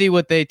 let's see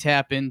what they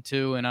tap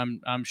into, and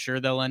I'm sure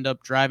they'll end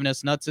up driving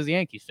us nuts as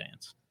Yankees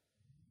fans.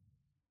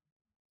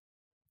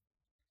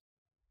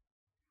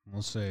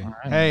 We'll see. All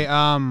right.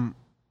 Hey,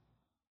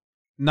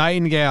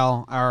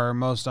 Nightingale, our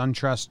most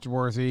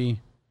untrustworthy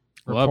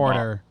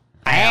reporter.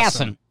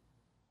 Assing.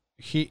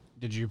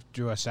 Did you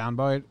do a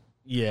soundbite?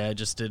 Yeah, I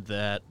just did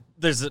that.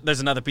 There's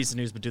another piece of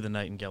news, but do the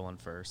Nightingale one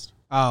first.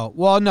 Oh,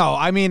 well, no.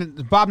 I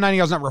mean, Bob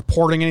Nightingale's not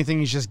reporting anything.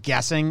 He's just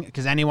guessing,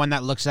 because anyone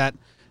that looks at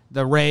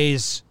the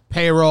Rays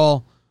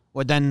payroll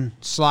would then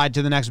slide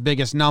to the next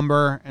biggest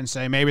number and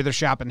say maybe they're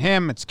shopping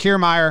him. It's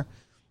Kiermaier.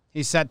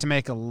 He's set to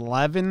make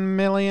 $11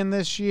 million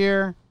this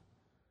year.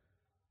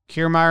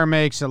 Kiermaier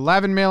makes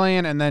 $11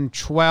 million and then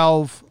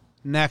 $12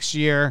 next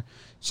year.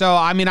 So,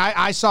 I mean,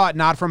 I saw it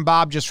not from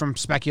Bob, just from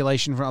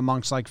speculation from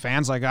amongst like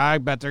fans. Like, I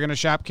bet they're going to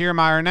shop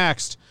Kiermaier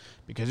next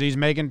because he's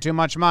making too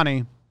much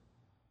money.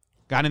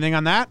 Got anything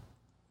on that?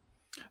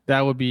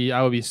 I would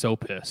be so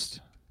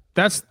pissed.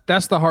 That's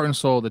the heart and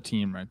soul of the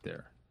team right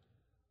there.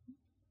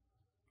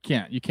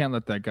 You can't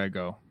let that guy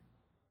go.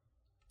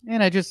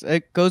 And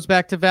it goes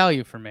back to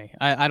value for me.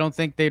 I don't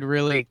think they'd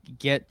really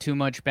get too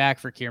much back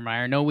for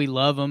Kiermaier. I know we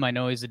love him. I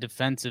know he's a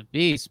defensive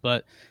beast,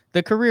 but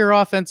the career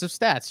offensive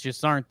stats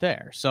just aren't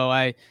there. So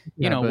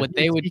what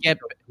they would get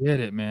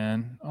it,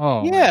 man.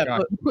 Oh yeah, my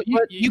God. but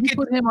you could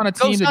put him on a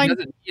team that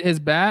doesn't need his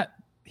bat.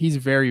 He's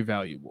very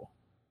valuable.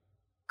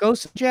 Go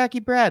to Jackie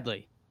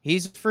Bradley.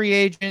 He's a free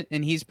agent,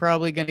 and he's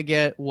probably going to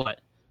get what?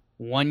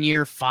 1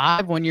 year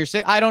 5, 1 year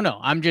 6. I don't know.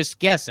 I'm just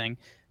guessing,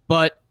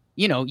 but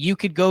you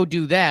could go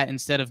do that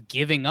instead of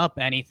giving up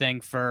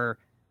anything for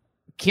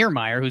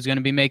Kiermaier, who's going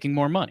to be making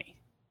more money.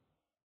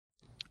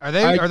 Are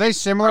they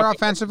similar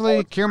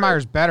offensively?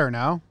 Kiermaier's better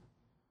now.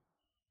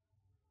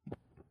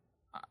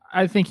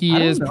 I think he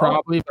is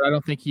probably, but I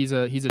don't think he's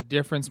a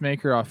difference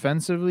maker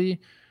offensively.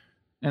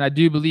 And I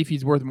do believe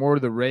he's worth more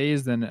to the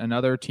Rays than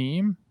another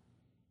team.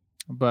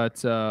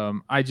 But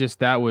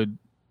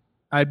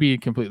I'd be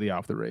completely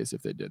off the Rays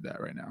if they did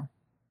that right now.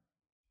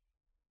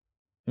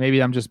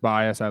 Maybe I'm just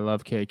biased. I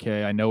love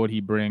KK. I know what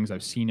he brings.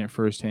 I've seen it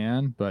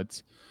firsthand.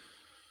 But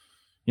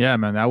yeah,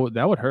 man,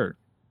 that would hurt.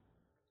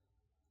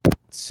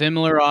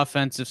 Similar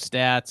offensive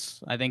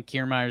stats. I think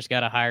Kiermaier's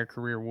got a higher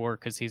career WAR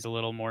because he's a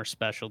little more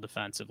special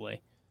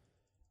defensively.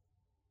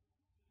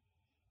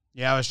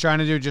 Yeah, I was trying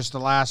to do just the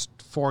last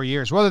 4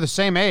 years. Well, they're the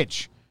same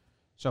age.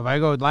 So if I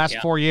go last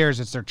 4 years,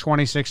 it's their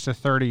 26 to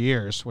 30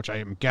 years, which I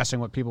am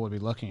guessing what people would be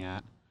looking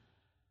at.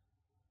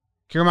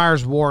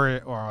 Kiermaier's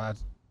WAR,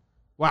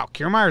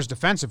 Kiermaier's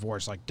defensive WAR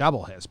is like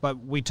double his.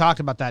 But we talked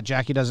about that.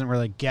 Jackie doesn't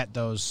really get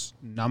those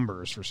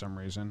numbers for some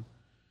reason.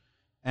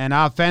 And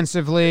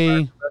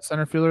offensively, best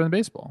center fielder in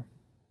baseball.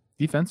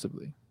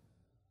 Defensively,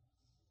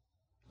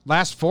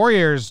 last 4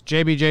 years,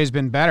 JBJ's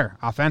been better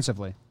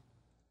offensively.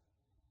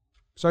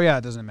 So yeah,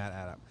 it doesn't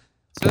add up.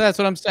 So that's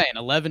what I'm saying.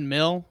 11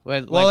 mil.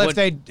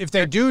 If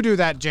they do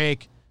that,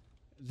 Jake,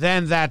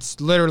 then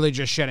that's literally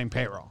just shedding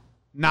payroll,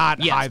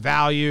 not high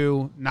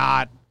value,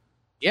 not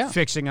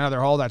fixing another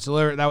hole. That's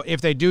literally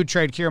if they do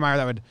trade Kiermaier,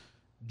 that would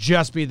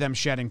just be them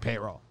shedding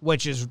payroll,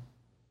 which is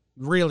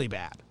really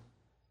bad.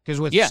 Because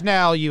with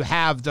Snell, you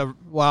have the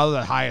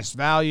highest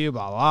value,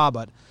 blah, blah,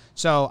 but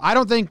so I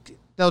don't think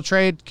they'll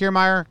trade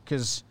Kiermaier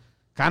because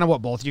kind of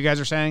what both of you guys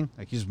are saying,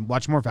 like he's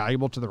much more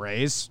valuable to the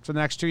Rays for the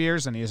next 2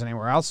 years than he is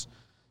anywhere else.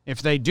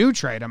 If they do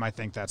trade him, I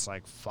think that's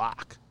like,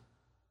 fuck.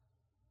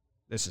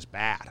 This is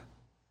bad.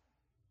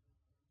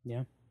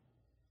 Yeah.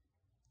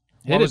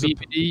 What was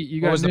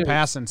the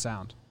passing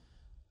sound?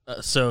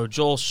 So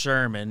Joel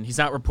Sherman, he's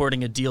not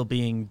reporting a deal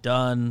being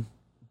done,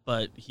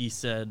 but he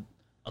said,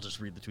 I'll just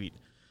read the tweet.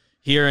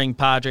 Hearing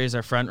Padres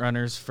are front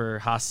runners for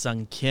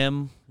Ha-Sung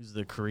Kim, who's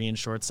the Korean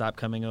shortstop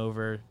coming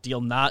over.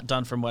 Deal not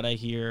done from what I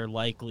hear,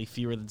 likely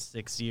fewer than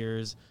 6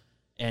 years.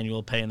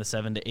 Annual pay in the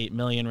 $7 to $8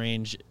 million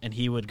range, and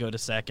he would go to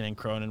second, and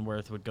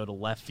Cronenworth would go to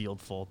left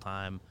field full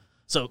time.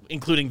 So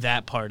including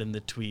that part in the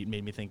tweet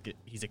made me think that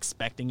he's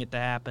expecting it to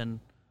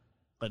happen,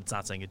 but it's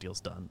not saying a deal's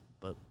done.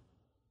 But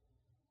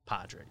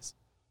Padres.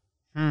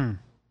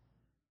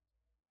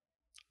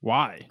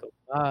 Why?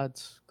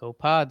 Go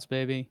Pods,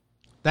 baby.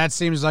 That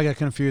seems like a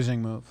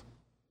confusing move.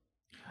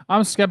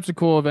 I'm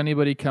skeptical of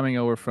anybody coming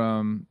over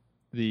from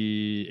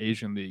the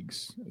Asian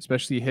leagues,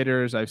 especially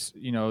hitters.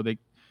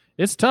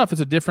 It's tough. It's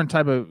a different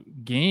type of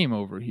game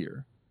over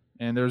here.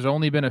 And there's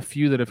only been a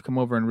few that have come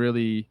over and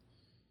really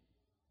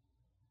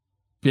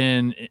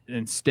been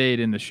and stayed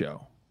in the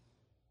show.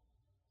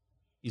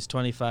 He's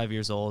 25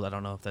 years old. I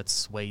don't know if that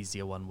sways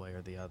you one way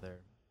or the other.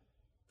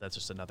 That's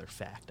just another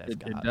fact I've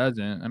got. It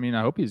doesn't. I mean,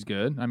 I hope he's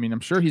good. I mean, I'm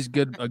sure he's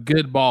a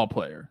good ball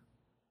player.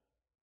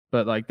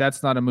 But,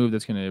 that's not a move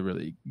that's going to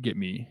really get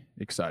me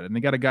excited. And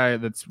they got a guy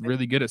that's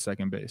really good at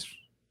second base.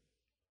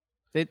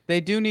 They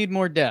do need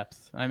more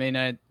depth. I mean,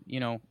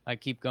 I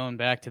keep going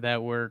back to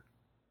that word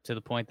to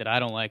the point that I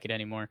don't like it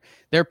anymore.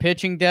 Their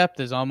pitching depth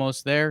is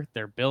almost there.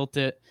 They're built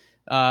it.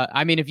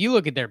 I mean, if you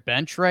look at their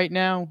bench right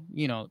now,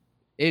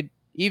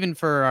 even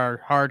for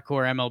our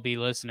hardcore MLB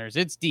listeners,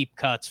 it's deep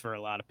cuts for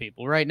a lot of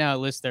people. Right now, it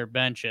lists their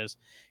bench as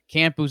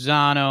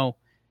Campuzano,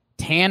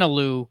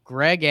 Tanalu,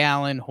 Greg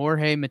Allen,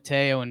 Jorge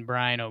Mateo, and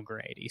Brian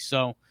O'Grady.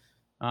 So,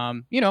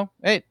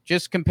 hey,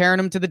 just comparing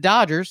them to the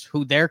Dodgers,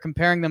 who they're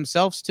comparing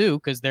themselves to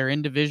because they're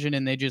in division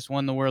and they just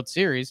won the World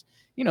Series.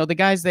 The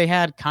guys they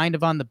had kind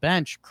of on the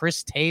bench,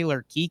 Chris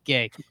Taylor,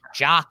 Kike,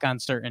 Jock on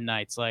certain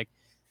nights. Like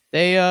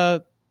they,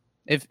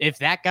 if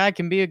that guy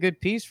can be a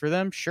good piece for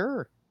them,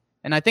 sure.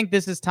 And I think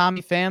this is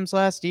Tommy Pham's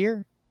last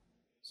year.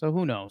 So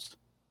who knows?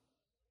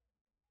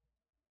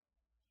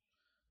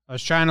 I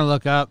was trying to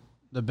look up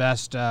the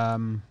best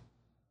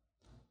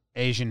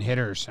Asian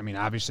hitters. I mean,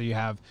 obviously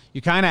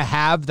you kind of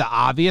have the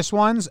obvious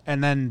ones,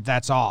 and then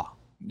that's all.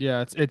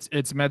 Yeah,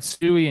 it's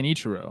Matsui and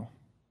Ichiro.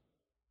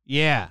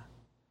 Yeah.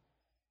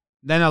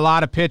 Then a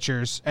lot of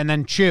pitchers, and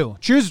then Chu.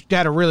 Chu's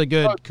got a really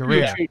good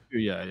career.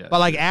 Yeah. But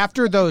like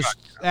after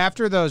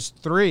those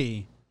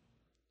three,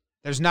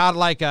 there's not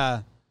like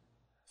a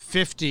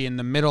 50 in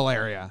the middle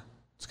area.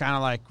 It's kind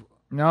of like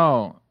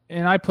no.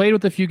 And I played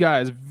with a few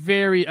guys. So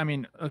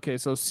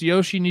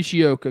Tsuyoshi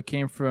Nishioka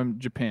came from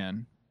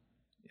Japan.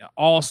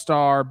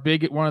 All-star,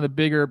 one of the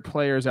bigger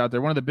players out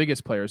there, one of the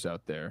biggest players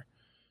out there,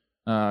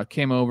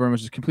 came over and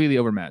was just completely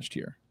overmatched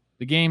here.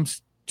 The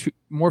game's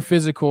more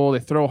physical. They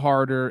throw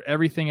harder.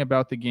 Everything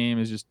about the game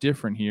is just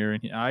different here.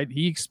 And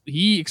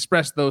he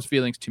expressed those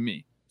feelings to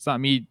me. It's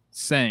not me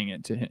saying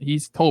it to him.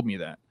 He's told me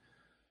that.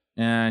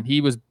 And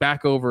he was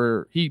back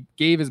over. He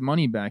gave his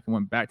money back and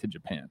went back to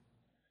Japan.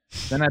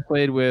 Then I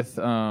played with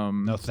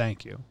no,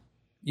 thank you.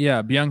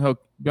 Yeah,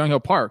 Byung-ho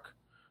Park,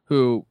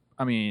 who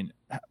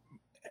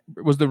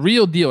was the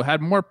real deal.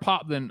 Had more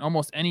pop than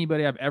almost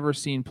anybody I've ever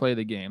seen play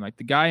the game. Like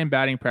the guy in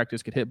batting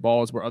practice could hit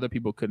balls where other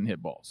people couldn't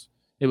hit balls.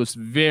 It was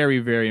very,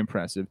 very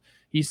impressive.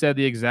 He said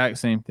the exact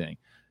same thing.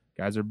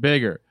 Guys are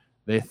bigger.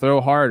 They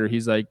throw harder. He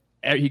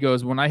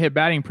goes, when I hit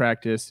batting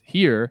practice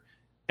here,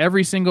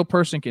 every single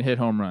person can hit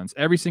home runs.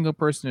 Every single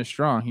person is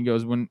strong. He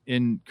goes, when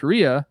in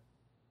Korea,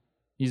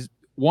 he's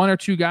one or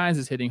two guys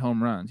is hitting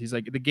home runs. He's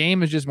like, the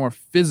game is just more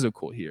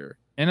physical here.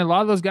 And a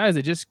lot of those guys,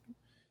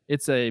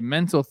 it's a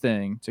mental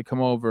thing to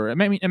come over. I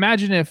mean,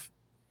 imagine if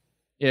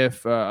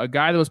a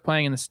guy that was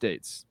playing in the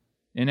States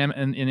in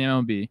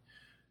MLB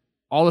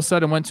all of a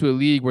sudden went to a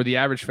league where the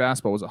average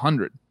fastball was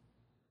 100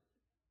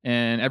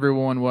 and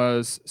everyone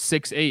was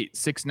 6'8",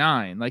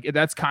 6'9". Like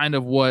that's kind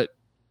of what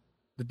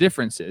the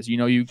difference is.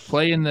 You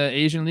play in the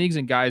Asian leagues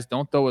and guys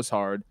don't throw as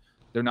hard.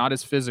 They're not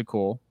as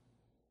physical.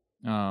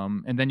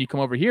 And then you come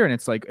over here and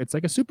it's like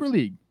a super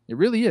league. It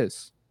really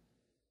is.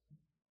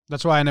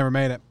 That's why I never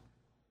made it.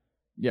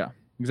 Yeah,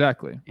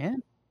 exactly.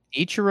 And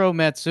Ichiro,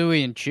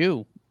 Matsui, and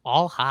Chu,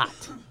 all hot.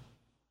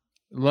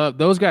 Love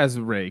those guys.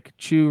 Rake.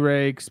 Chu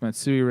rakes,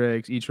 Matsui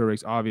rakes, Ichiro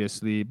rakes,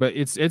 obviously. But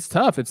it's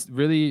tough. It's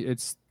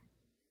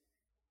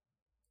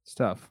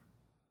tough.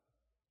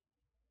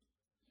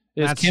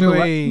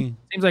 Matsui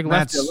seems like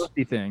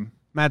lefty thing.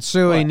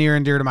 Matsui What? near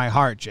and dear to my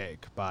heart,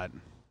 Jake. But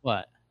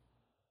What?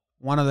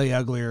 one of the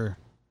uglier.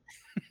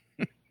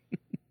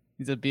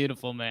 He's a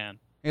beautiful man.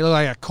 He looked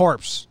like a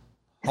corpse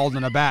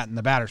holding a bat in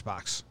the batter's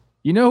box.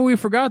 You know who we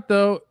forgot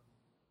though?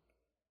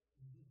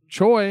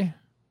 Choi,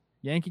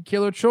 Yankee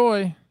killer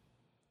Choi.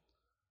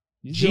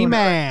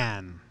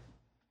 G-Man.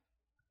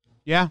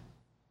 Yeah.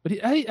 But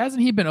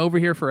hasn't he been over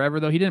here forever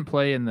though? He didn't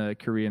play in the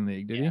Korean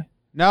League, did he?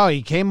 No,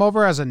 he came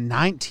over as a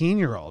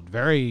 19-year-old.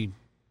 Very,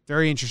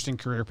 very interesting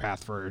career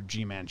path for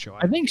G-Man Choi.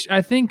 I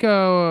think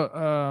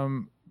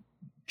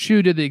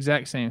Chu did the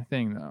exact same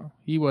thing though.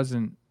 He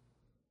wasn't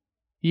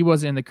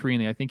in the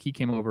Korean League. I think he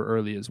came over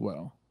early as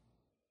well.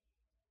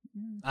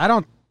 I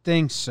don't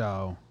think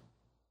so.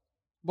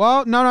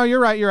 Well, no, you're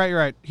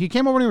right. He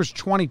came over when he was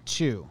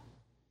 22.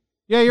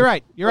 Yeah, you're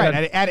right.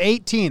 At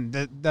 18,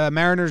 the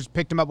Mariners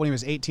picked him up when he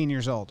was 18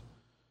 years old.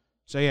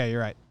 So yeah,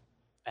 you're right.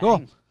 Cool.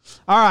 Bang.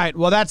 All right.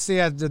 Well, that's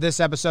the end of this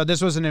episode.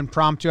 This was an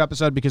impromptu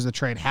episode because the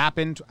trade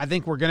happened. I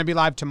think we're going to be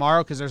live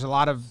tomorrow because there's a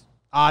lot of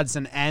odds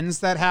and ends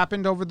that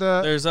happened over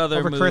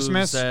moves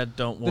Christmas. That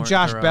don't warrant the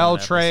Josh their Bell own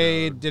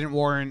trade episode. didn't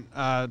warrant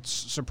a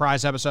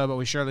surprise episode, but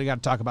we surely got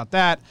to talk about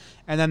that.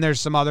 And then there's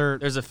some other.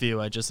 There's a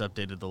few. I just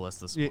updated the list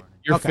this morning.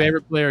 Your Okay.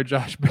 favorite player,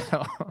 Josh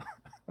Bell.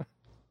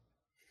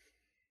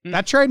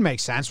 That trade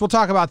makes sense. We'll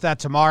talk about that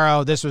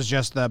tomorrow. This was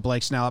just the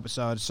Blake Snell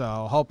episode,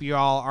 so hope you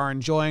all are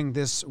enjoying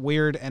this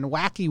weird and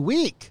wacky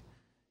week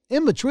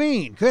in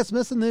between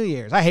Christmas and New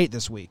Year's. I hate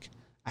this week.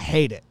 I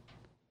hate it.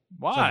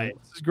 Why?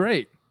 This is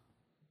great.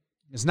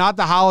 It's not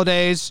the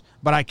holidays,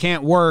 but I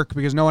can't work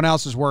because no one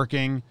else is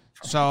working,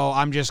 so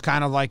I'm just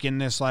kind of like in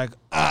this like,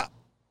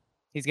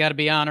 He's got to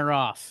be on or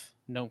off.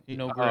 No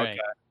gray. Okay.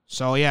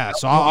 So yeah,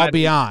 so I'll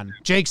be on.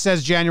 Jake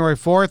says January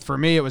 4th. For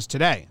me, it was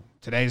today.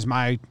 Today's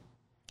my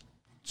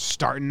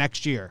starting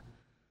next year.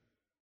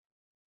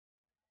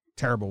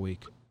 Terrible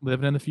week.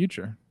 Living in the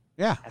future.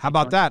 Yeah, how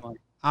about that?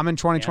 I'm in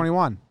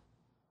 2021.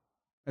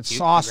 It's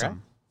Cute, awesome.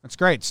 congrats. That's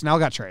great. Snell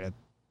got traded.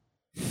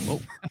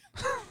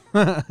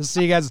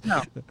 See you guys.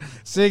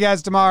 See you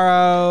guys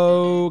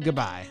tomorrow.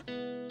 Goodbye.